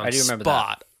were. sound I do remember that.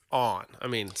 spot on. I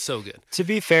mean, so good. To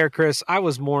be fair, Chris, I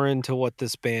was more into what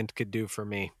this band could do for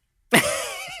me.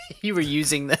 You were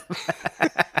using them.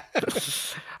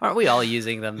 Aren't we all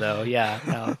using them, though? Yeah,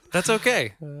 no. That's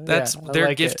okay. That's I their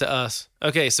like gift it. to us.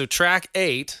 Okay, so track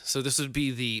 8. So this would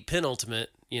be the penultimate,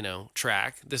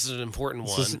 track. This is an important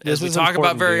one. This As we is talk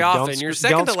about important, very dude. often, Don't your sc-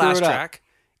 second don't to screw last it up. track,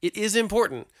 it is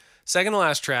important. Second to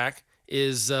last track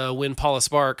is When Paula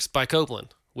Sparks by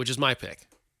Copeland, which is my pick.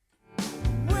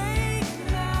 Wait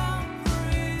now,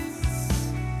 Chris.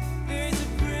 There's a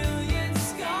brilliant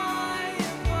sky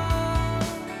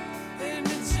above, and a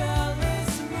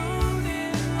jealous moon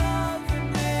in love,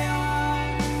 and they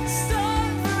are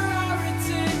starved for our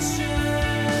attention.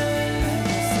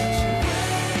 Such a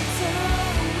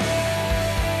little way.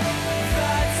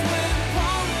 That's when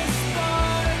Paula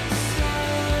Sparks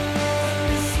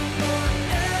us for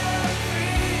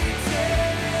every day.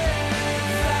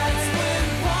 That's when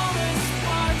Paula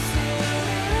Sparks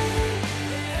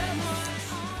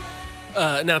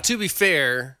us. Now, to be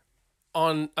fair,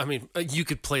 you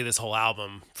could play this whole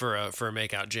album for a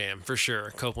makeout jam for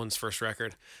sure. Copeland's first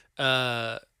record.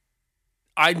 I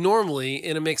normally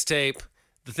in a mixtape,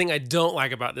 the thing I don't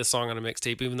like about this song on a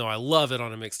mixtape, even though I love it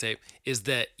on a mixtape, is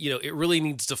that it really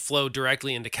needs to flow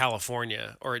directly into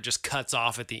California, or it just cuts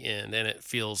off at the end and it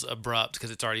feels abrupt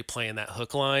because it's already playing that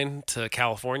hook line to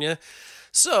California.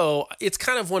 So it's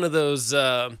kind of one of those.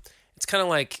 It's kind of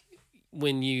like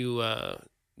when you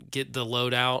get the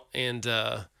loadout and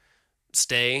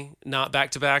Stay not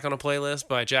back to back on a playlist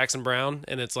by Jackson Brown,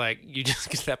 and it's like you just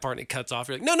get to that part and it cuts off.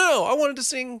 You're like, no, I wanted to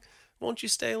sing Won't You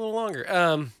Stay a little longer.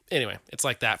 Anyway, it's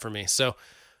like that for me. So,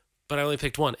 but I only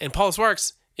picked one. And Paula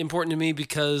Sparks, important to me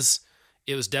because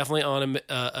it was definitely on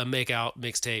a make-out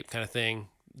mixtape kind of thing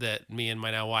that me and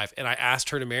my now wife, and I asked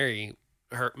her to marry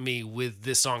me with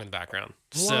this song in the background.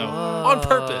 So on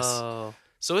purpose. Whoa.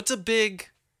 So it's a big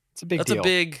deal.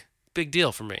 a big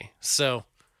deal for me. So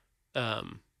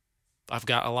I've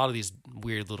got a lot of these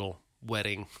weird little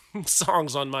wedding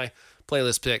songs on my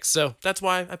playlist picks. So that's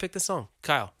why I picked this song.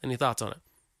 Kyle, any thoughts on it?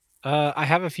 I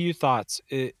have a few thoughts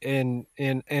in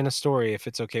a story, if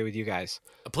it's okay with you guys.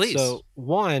 Please. So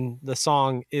one, the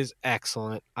song is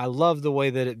excellent. I love the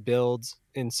way that it builds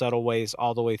in subtle ways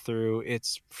all the way through.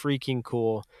 It's freaking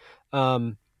cool.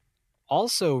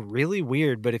 Also really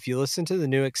weird, but if you listen to the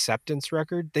new Acceptance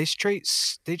record, they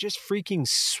just freaking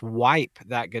swipe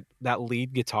that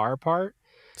lead guitar part.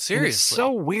 Seriously. And it's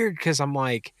so weird because I'm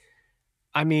like,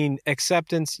 I mean,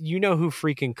 Acceptance, you know who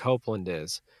freaking Copeland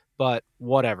is, but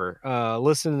whatever.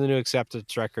 Listen to the new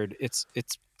Acceptance record. It's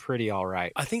pretty all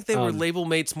right. I think they were label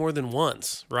mates more than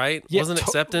once, right? Yeah, Wasn't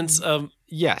Acceptance?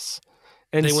 Yes.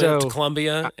 And they so, went to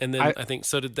Columbia, and then I think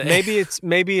so did they.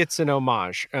 Maybe it's an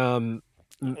homage.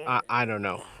 I don't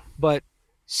know. But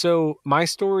so my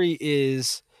story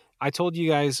is, I told you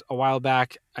guys a while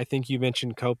back, I think you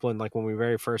mentioned Copeland, like when we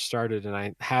very first started, and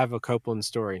I have a Copeland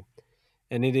story.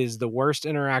 And it is the worst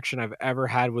interaction I've ever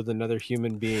had with another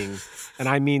human being. And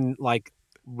I mean, like,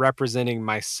 representing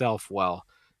myself well.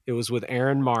 It was with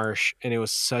Aaron Marsh, and it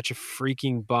was such a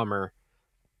freaking bummer.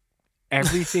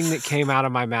 Everything that came out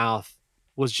of my mouth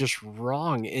was just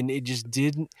wrong, and it just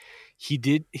didn't.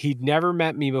 He'd never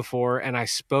met me before, and I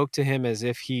spoke to him as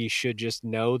if he should just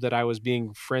know that I was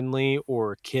being friendly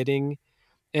or kidding.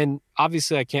 And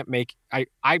obviously I can't make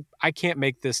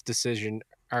this decision,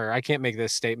 or I can't make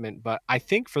this statement, but I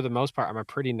think for the most part I'm a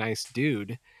pretty nice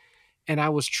dude. And I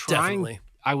was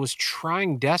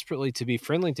trying desperately to be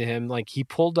friendly to him. Like, he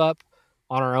pulled up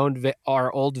on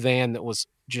our old van that was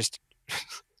just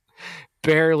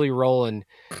barely rolling,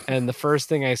 and the first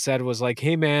thing I said was like,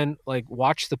 "Hey man, like,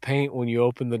 watch the paint when you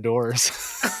open the doors."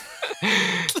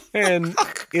 And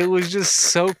it was just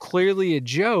so clearly a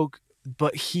joke,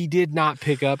 but he did not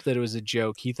pick up that it was a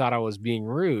joke. He thought I was being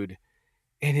rude,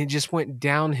 and it just went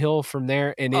downhill from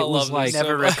there. And it was like,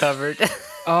 never recovered.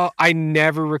 Oh, I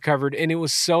never recovered, and it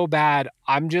was so bad.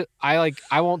 I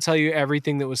won't tell you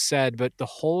everything that was said, but the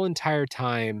whole entire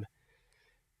time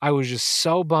I was just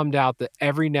so bummed out that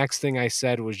every next thing I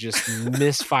said was just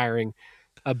misfiring.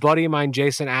 A buddy of mine,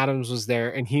 Jason Adams, was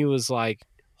there, and he was like,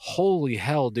 "Holy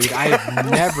hell, dude! I have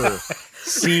never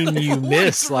seen you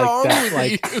miss like that."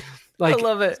 Like, I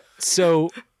love it.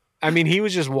 So, I mean, he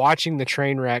was just watching the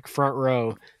train wreck front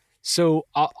row. So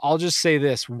I'll just say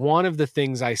this: one of the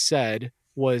things I said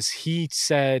was, he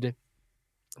said,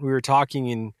 we were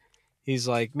talking, and he's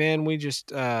like, "Man, we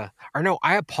just, I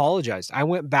apologized." I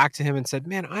went back to him and said,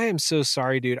 "Man, I am so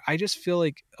sorry, dude. I just feel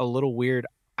like a little weird.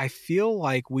 I feel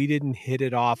like we didn't hit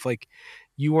it off. Like,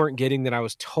 you weren't getting that I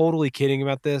was totally kidding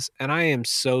about this. And I am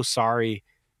so sorry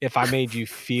if I made you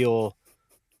feel,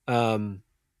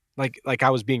 like I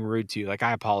was being rude to you. Like,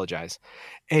 I apologize."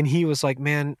 And he was like,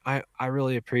 "Man, I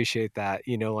really appreciate that.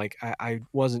 You know, like, I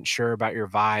wasn't sure about your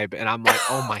vibe." And I'm like,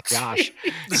 oh my gosh.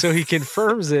 So he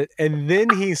confirms it. And then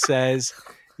he says,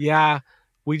 "Yeah,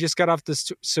 we just got off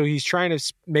this." So he's trying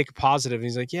to make a positive.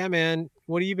 He's like, "Yeah, man,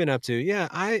 what have you been up to?" "Yeah,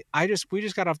 we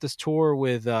just got off this tour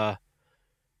with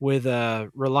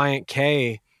Reliant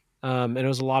K. And it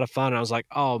was a lot of fun." And I was like,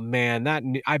 "Oh man,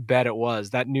 I bet it was.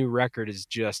 That new record is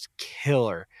just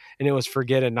killer." And it was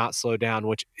Forget and Not Slow Down,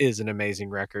 which is an amazing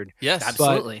record. Yes,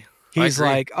 absolutely. But he's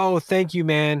like, "Oh, thank you,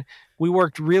 man. We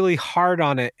worked really hard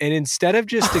on it." And instead of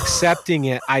just accepting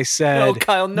it, I said, "No,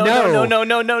 Kyle, no.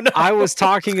 I was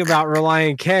talking about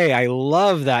Reliant K. I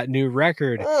love that new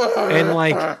record." And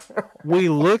like, we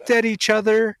looked at each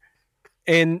other,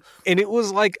 and it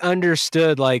was like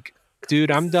understood, like, "Dude,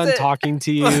 I'm done talking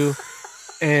to you,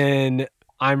 and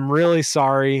I'm really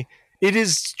sorry." It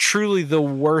is truly the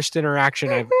worst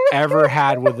interaction I've ever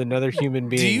had with another human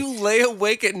being. Do you lay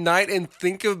awake at night and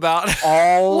think about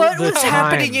all what the was time.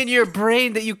 happening in your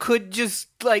brain that you could just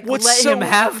let him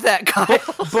have that, Kyle?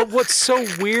 But what's so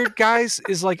weird, guys,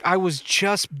 is like, I was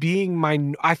just being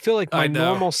I feel like my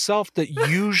normal self that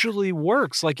usually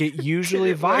works. Like, it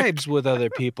usually vibes with other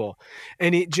people.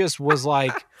 And it just was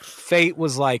like, fate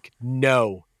was like,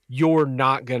 "No, you're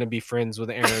not going to be friends with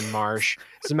Aaron Marsh.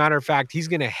 As a matter of fact, he's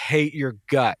going to hate your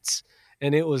guts."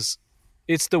 And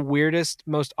it's the weirdest,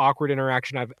 most awkward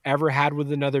interaction I've ever had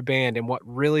with another band. And what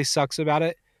really sucks about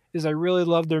it is I really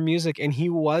love their music, and he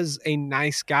was a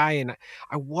nice guy, and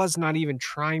I was not even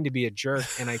trying to be a jerk.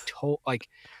 And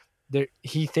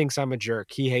he thinks I'm a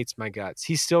jerk. He hates my guts.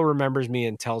 He still remembers me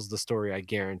and tells the story. I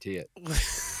guarantee it.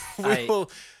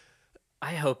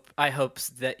 I hope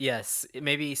that yes,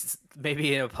 maybe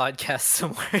in a podcast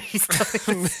somewhere he's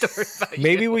telling a story about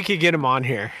Maybe you. we could get him on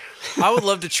here. I would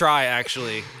love to try.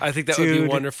 Actually, I think that would be Dude.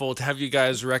 wonderful to have you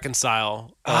guys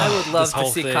reconcile. I would love this to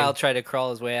whole see thing. Kyle try to crawl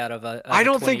his way out of a I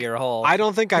don't think 20-year hole. I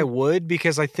don't think I would,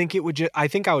 because I think it would I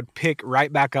think I would pick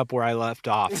right back up where I left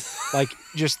off. Like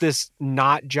just this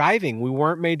not jiving. We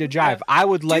weren't made to jive. I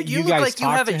would let Dude, you look guys like you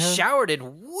talk to haven't him. showered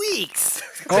in weeks.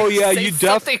 Oh, Like, yeah, say you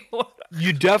something.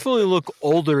 You definitely look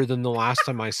older than the last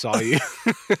time I saw you.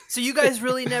 So you guys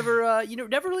really never,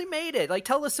 never really made it. Like,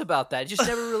 tell us about that. It just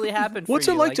never really happened. What's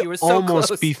for it you. like you to were so almost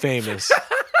close. be famous?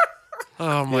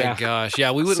 Oh my Yeah. gosh.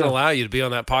 Yeah, we wouldn't So- allow you to be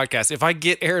on that podcast. If I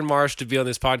get Aaron Marsh to be on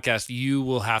this podcast, you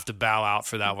will have to bow out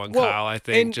for that one, Well, Kyle, I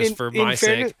think, just for my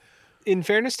sake. In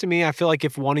fairness to me, I feel like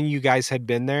if one of you guys had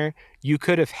been there, you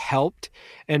could have helped.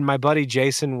 And my buddy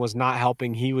Jason was not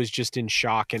helping. He was just in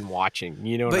shock and watching.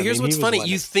 You know what I But mean? here's He what's was funny. letting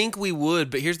You it- think we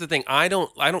would, but here's the thing. I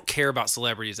don't care about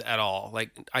celebrities at all. Like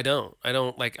I don't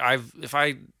like if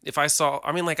I saw,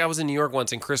 I mean, like I was in New York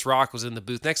once and Chris Rock was in the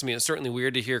booth next to me. It's certainly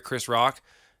weird to hear Chris Rock's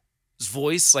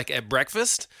voice like at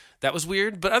breakfast. That was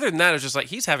weird. But other than that, it's just like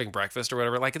he's having breakfast or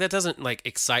whatever. Like that doesn't like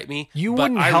excite me. You But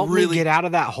wouldn't I help really, me get out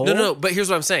of that hole? No, but here's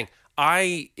what I'm saying. When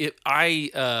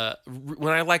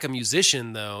I like a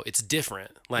musician though, it's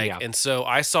different. Like, Yeah. and so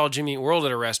I saw Jimmy Eat World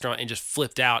at a restaurant and just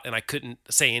flipped out and I couldn't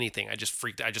say anything. I just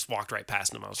freaked. I just walked right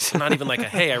past him. I was not even like a,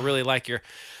 hey, I really like your,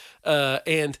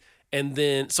 and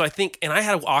then, so I think, and I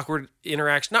had an awkward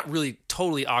interaction, not really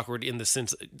totally awkward in the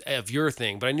sense of your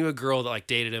thing, but I knew a girl that like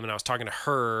dated him and I was talking to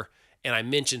her and I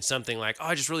mentioned something like, oh,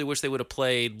 I just really wish they would have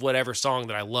played whatever song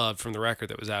that I loved from the record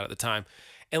that was out at the time.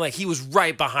 And like he was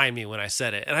right behind me when I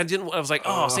said it. And I was like,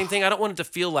 oh, same thing. I don't want it to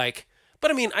feel like,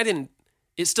 but I mean,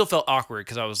 it still felt awkward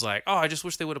because I was like, oh, I just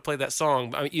wish they would have played that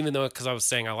song. I mean, even though, because I was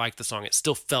saying I liked the song, it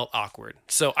still felt awkward.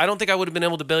 So I don't think I would have been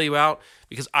able to bail you out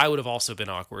because I would have also been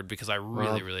awkward because I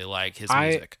really, really like his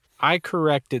music. I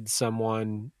corrected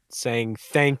someone saying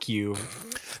thank you.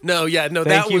 No, Thank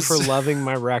that you was for loving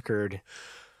my record.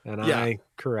 And Yeah. I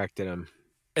corrected him.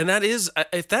 And that is,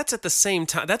 if that's at the same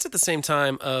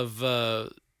time of,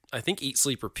 I think Eat,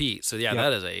 Sleep, Repeat. So yeah, Yep.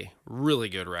 that is a really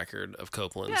good record of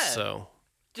Copeland's. Yeah. So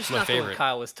Just my not the one favorite.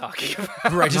 Kyle was talking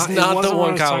about. right, just It not the wasn't what I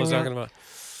one was Kyle was talking talking about.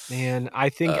 Man, I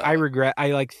think I regret.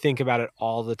 I like think about it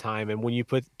all the time. And when you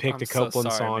picked I'm a so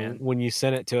Copeland sorry, song, man. when you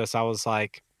sent it to us, I was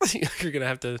like, You're gonna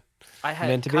have to. I had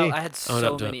Meant to Kyle, be. I had Own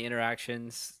so up to it. many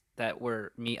interactions that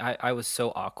were me. I was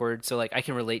so awkward. So like I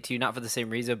can relate to you, not for the same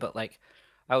reason, but like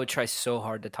I would try so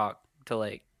hard to talk to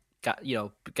like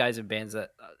guys in bands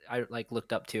that I like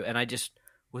looked up to, and I just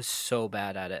was so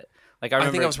bad at it. Like I I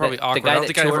remember think I was probably the awkward. guy I don't that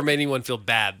think I ever toured- made anyone feel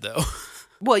bad though.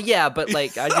 Well, yeah, but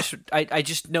like I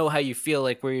just know how you feel.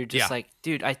 Like where you're just Yeah. like,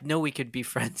 dude, I know we could be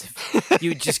friends if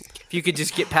you could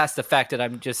just get past the fact that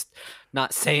I'm just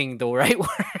not saying the right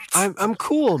words. I'm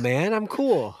cool, man. I'm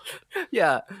cool.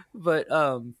 Yeah, but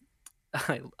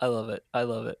I love it. I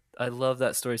love it. I love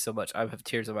that story so much. I have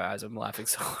tears in my eyes. I'm laughing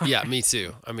so hard. Yeah, me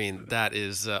too. I mean, that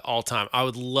is all time. I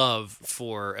would love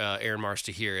for Aaron Marsh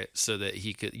to hear it so that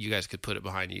you guys could put it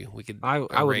behind you. We could. I would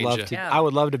arrange love a- to. Yeah. I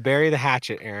would love to bury the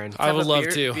hatchet, Aaron. I Have would a love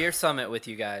beer, to. beer summit with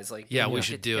you guys. Like Yeah, you we know,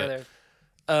 should get do it.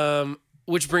 together.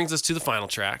 Which brings us to the final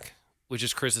track, which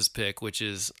is Chris's pick, which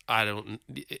is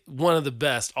one of the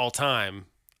best all time,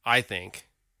 I think,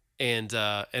 and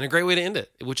a great way to end it,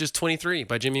 which is 23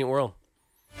 by Jimmy Eat World.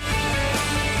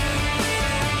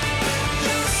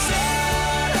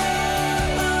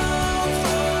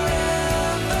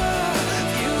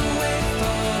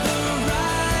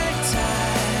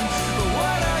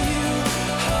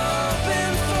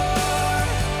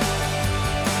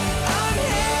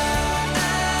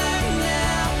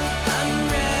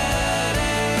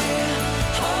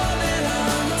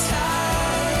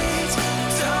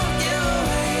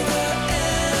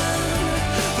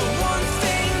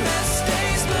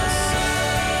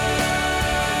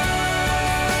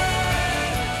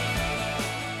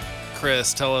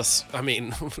 Chris, tell us, I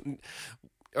mean,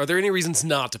 are there any reasons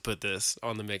not to put this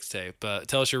on the mixtape?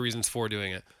 Tell us your reasons for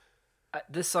doing it.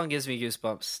 This song gives me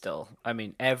goosebumps still. I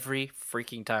mean, every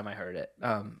freaking time I heard it,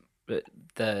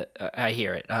 I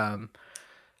hear it.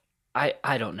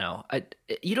 I don't know.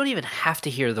 You don't even have to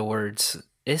hear the words.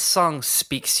 This song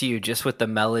speaks to you just with the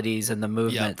melodies and the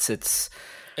movements. It's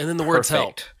And then the words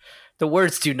help. perfect. The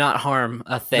words do not harm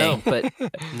a thing, but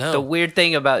No. the weird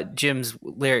thing about Jim's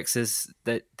lyrics is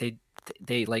that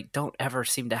they like don't ever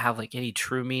seem to have like any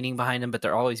true meaning behind them, but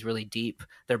they're always really deep.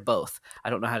 They're both. I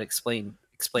don't know how to explain.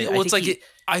 Well, I it's think like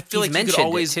I feel he's like you could mentioned it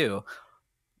always too.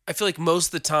 I feel like most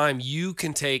of the time you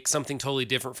can take something totally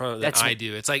different from it than I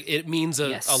do. It's like it means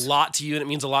a lot to you and it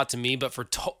means a lot to me, but for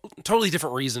totally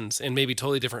different reasons and maybe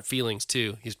totally different feelings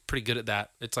too. He's pretty good at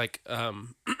that. It's like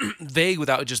vague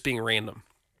without just being random.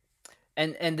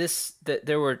 And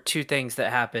there were two things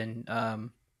that happened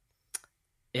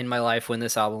in my life when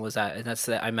this album was out, and that's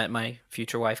that I met my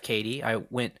future wife Katie. I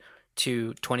went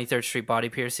to 23rd Street Body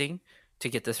Piercing to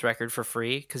get this record for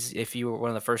free because if you were one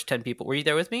of the first 10 people, were you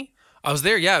there with me? I was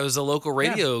there. Yeah, it was a local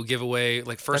radio giveaway,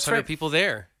 like first 100 people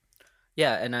there.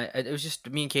 Yeah, and it was just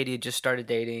me and Katie had just started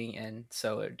dating, and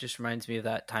so it just reminds me of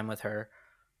that time with her.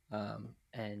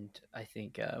 And I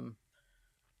think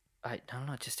I don't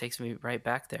know, it just takes me right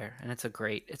back there, and it's a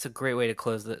great way to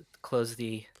close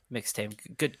the mixtape.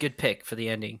 Good pick for the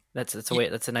ending. That's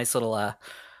a nice little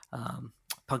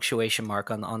punctuation mark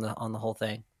on the whole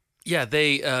thing. Yeah,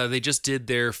 they just did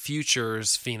their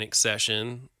Futures Phoenix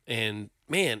session, and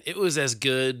man, it was as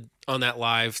good on that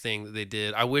live thing that they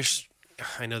did.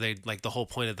 I know they like the whole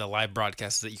point of the live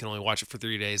broadcast is that you can only watch it for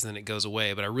 3 days and then it goes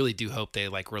away, but I really do hope they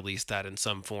like release that in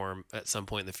some form at some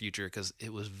point in the future because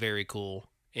it was very cool.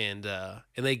 And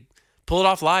they pull it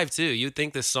off live too. You'd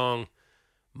think this song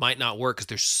might not work because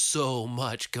there's so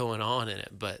much going on in it,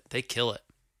 but they kill it.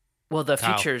 Well, the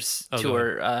Futures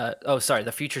tour.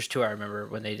 The Futures tour. I remember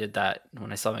when they did that.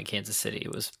 When I saw them in Kansas City,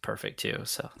 it was perfect too.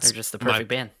 So they're just the perfect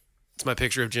band. It's my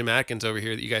picture of Jim Atkins over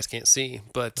here that you guys can't see,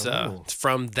 but it's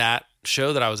from that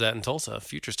show that I was at in Tulsa,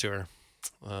 Futures tour,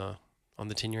 on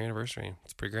the 10-year anniversary.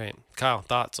 It's pretty great. Kyle,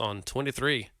 thoughts on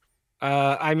 23?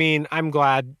 I mean, I'm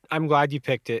glad you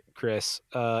picked it, Chris.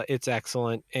 It's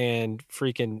excellent and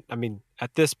freaking. I mean,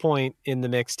 at this point in the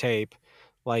mixtape,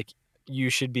 like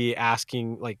you should be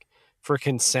asking like for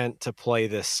consent to play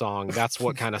this song. That's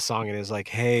what kind of song it is. Like,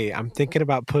 hey, I'm thinking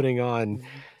about putting on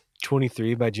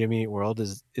 23 by Jimmy Eat World.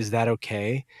 Is that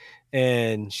okay?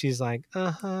 And she's like,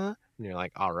 uh-huh. And you're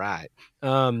like, all right.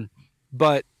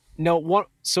 But no,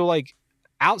 so like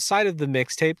outside of the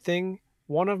mixtape thing,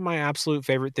 one of my absolute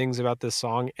favorite things about this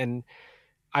song, and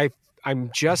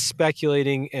I'm just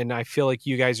speculating, and I feel like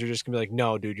you guys are just gonna be like,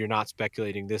 no, dude, you're not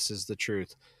speculating. This is the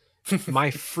truth.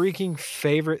 My freaking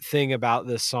favorite thing about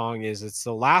this song is it's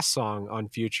the last song on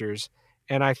Futures,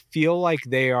 and I feel like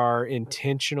they are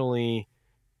intentionally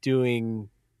doing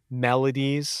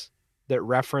melodies that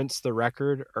reference the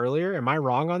record earlier. Am I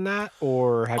wrong on that?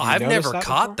 Or have you I've never that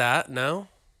caught before? that, no.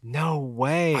 No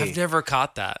way. I've never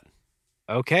caught that.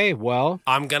 Okay, well,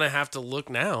 I'm going to have to look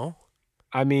now.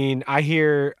 I mean,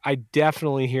 I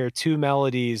definitely hear two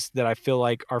melodies that I feel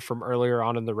like are from earlier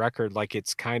on in the record. Like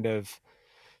it's kind of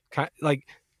like,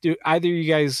 do either of you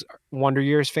guys Wonder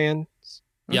Years fans?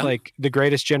 Yeah. Like The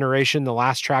Greatest Generation, the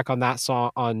last track on that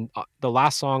song, on the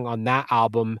last song on that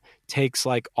album takes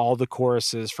like all the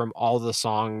choruses from all the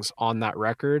songs on that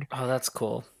record. Oh, that's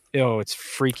cool. Oh, it's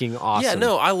freaking awesome. Yeah,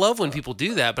 no, I love when people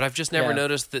do that, but I've just never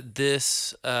noticed that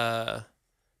this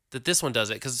one does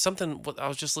it, because something I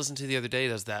was just listening to the other day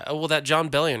does that. Oh, well, that John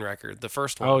Bellion record, the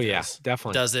first one. Oh yeah,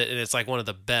 definitely does it, and it's like one of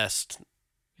the best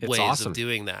ways of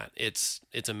doing that. It's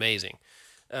amazing.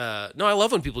 No, I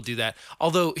love when people do that.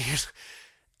 Although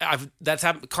that's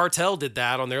happened. Cartel did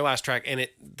that on their last track, and I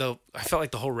felt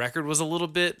like the whole record was a little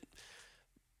bit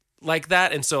like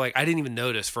that, and so like I didn't even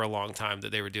notice for a long time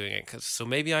that they were doing it. So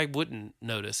maybe I wouldn't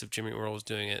notice if Jimmy Earl was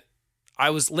doing it.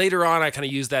 Later on, I kind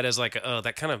of used that as like,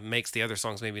 that kind of makes the other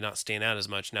songs maybe not stand out as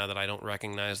much now that I don't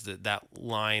recognize that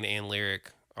line and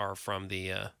lyric are from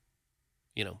the,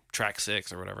 track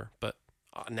 6 or whatever. But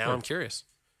now I'm curious.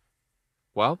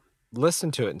 Well, listen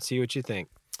to it and see what you think.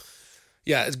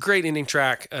 Yeah, it's a great ending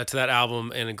track to that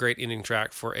album, and a great ending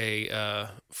track for a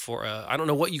I don't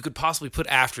know what you could possibly put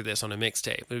after this on a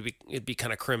mixtape. It'd be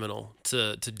kind of criminal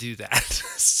to do that.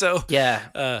 So yeah,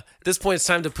 at this point it's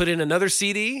time to put in another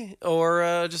CD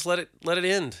or just let it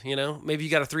end. Maybe you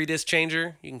got a 3-disc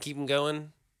changer, you can keep them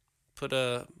going. Make 3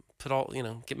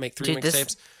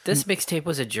 mixtapes. This mixtape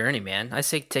was a journey, man. I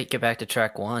say take it back to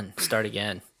track 1, start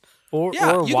again. Or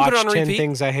watch 10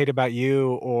 Things I Hate About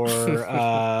You, or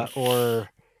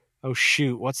oh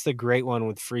shoot, what's the great one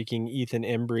with freaking Ethan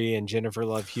Embry and Jennifer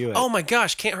Love Hewitt? Oh my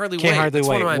gosh, Can't Hardly Wait. That's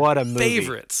one of my what a movie.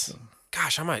 Favorites.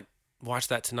 Gosh, I might watch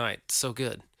that tonight. It's so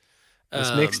good. This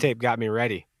mixtape got me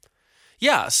ready.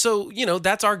 Yeah, so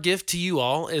that's our gift to you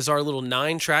all, is our little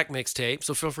 9-track mixtape.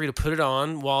 So feel free to put it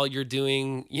on while you're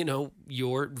doing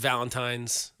your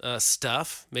Valentine's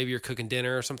stuff. Maybe you're cooking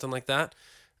dinner or something like that.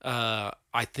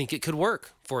 I think it could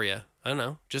work for you. I don't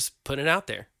know. Just put it out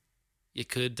there. It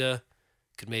could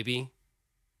maybe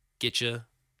get you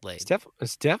laid.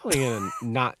 It's definitely going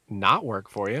to not work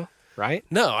for you, right?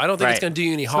 No, I don't think it's going to do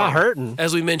you any harm. It's not hurting.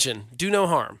 As we mentioned, do no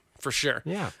harm. for sure.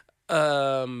 Yeah.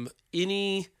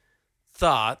 Any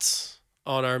thoughts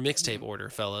on our mixtape order,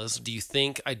 fellas? Do you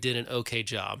think I did an okay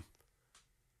job?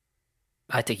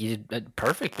 I think you did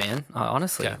perfect, man.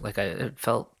 Honestly, Okay. like it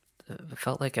felt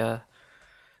like a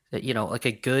like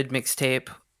a good mixtape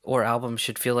or album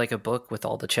should feel like a book with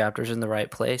all the chapters in the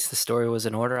right place. The story was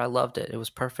in order. I loved it. It was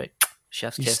perfect.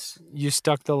 Chef's kiss. You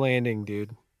stuck the landing,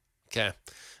 dude. Okay.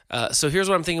 So here's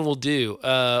what I'm thinking we'll do.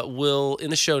 We'll in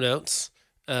the show notes,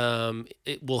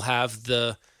 it will have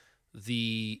a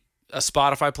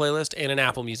Spotify playlist and an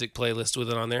Apple Music playlist with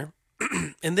it on there.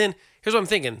 And then here's what I'm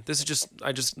thinking.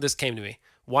 This came to me.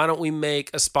 Why don't we make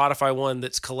a Spotify one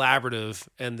that's collaborative,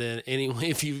 and then anyway,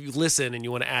 if you listen and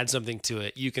you want to add something to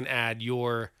it, you can add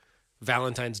your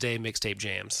Valentine's Day mixtape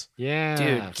jams. Yeah.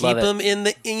 Dude, Keep them in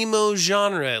the emo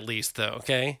genre at least, though.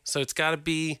 Okay, so it's got to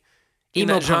be in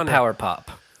Emo that punk genre. power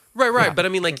pop. Right. Yeah. But I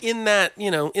mean, like in that,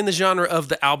 in the genre of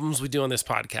the albums we do on this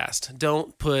podcast.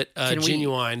 Don't put a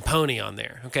Genuine Pony on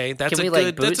there. Okay, that's a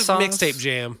good. That's a mixtape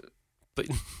jam, but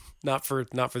not for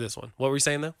this one. What were you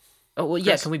saying though? Oh well,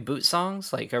 yeah. Chris? Can we boot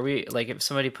songs? Like, are we like if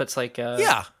somebody puts like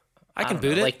yeah, I can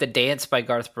boot it. Like The Dance by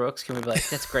Garth Brooks. Can we be like,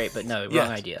 that's great, but no, wrong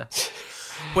idea.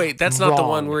 Wait, that's not the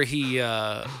one where he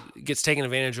gets taken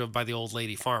advantage of by the old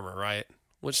lady farmer, right?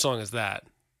 Which song is that?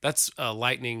 That's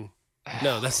Lightning.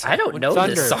 No, that's I don't know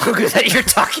Thunder. this song that you're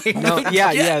talking. No, about.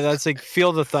 yeah, that's like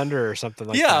Feel the Thunder or something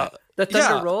like that. The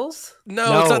Thunder Rolls.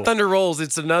 No, it's not Thunder Rolls.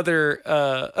 It's another.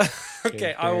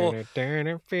 Okay, I will.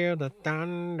 Feel the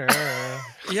thunder.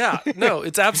 Yeah, no,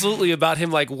 it's absolutely about him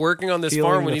like working on this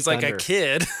Feeling farm when the he's like a thunder.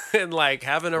 kid and like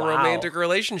having a Wow. romantic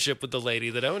relationship with the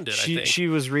lady that owned it. I think. She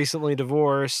was recently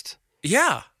divorced.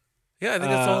 Yeah, I think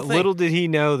that's the whole thing. Little did he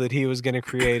know that he was going to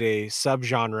create a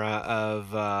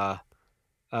subgenre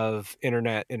of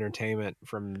internet entertainment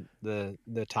from the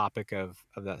topic of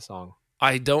that song.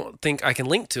 I don't think I can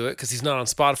link to it because he's not on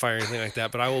Spotify or anything like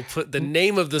that. But I will put the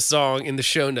name of the song in the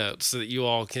show notes so that you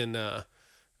all can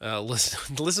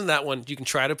listen to that one. You can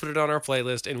try to put it on our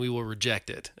playlist, and we will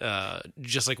reject it,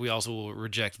 just like we also will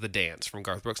reject The Dance from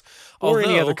Garth Brooks. Or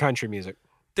any other country music.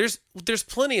 There's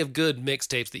plenty of good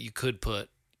mixtapes that you could put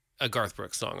a Garth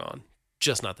Brooks song on,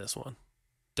 just not this one.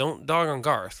 Don't dog on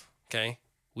Garth, okay?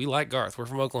 We like Garth. We're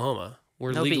from Oklahoma.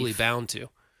 We're No legally beef. bound to.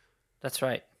 That's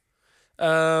right.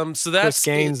 So that's Chris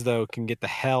Gaines, though, can get the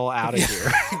hell out of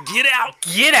here. Get out!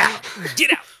 Get out!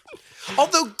 Get out!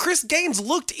 Although Chris Gaines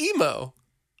looked emo.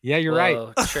 Yeah, you're right.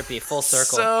 Whoa, trippy, full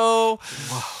circle.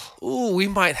 So, we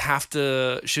might have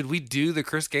to. Should we do the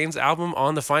Chris Gaines album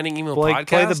on the Finding Emo podcast?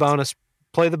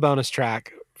 Play the bonus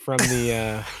track from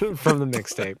the from the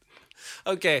mixtape.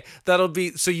 Okay, that'll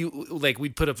be so you like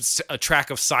we'd put a track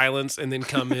of silence and then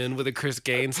come in with a Chris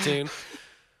Gaines tune.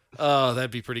 Oh,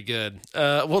 that'd be pretty good.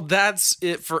 Well, that's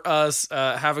it for us.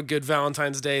 Have a good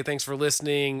Valentine's Day. Thanks for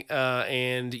listening.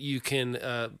 And you can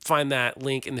find that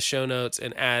link in the show notes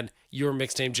and add your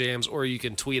mixtape jams, or you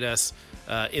can tweet us,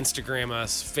 Instagram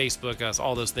us, Facebook us,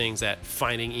 all those things at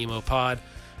Finding Emo Pod.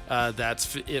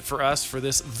 That's it for us for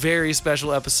this very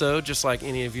special episode. Just like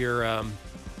any of your,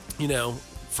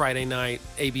 Friday night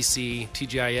ABC,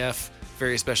 TGIF,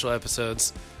 very special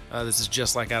episodes. This is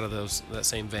just like out of that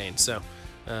same vein. So.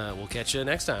 We'll catch you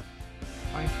next time.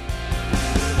 Bye.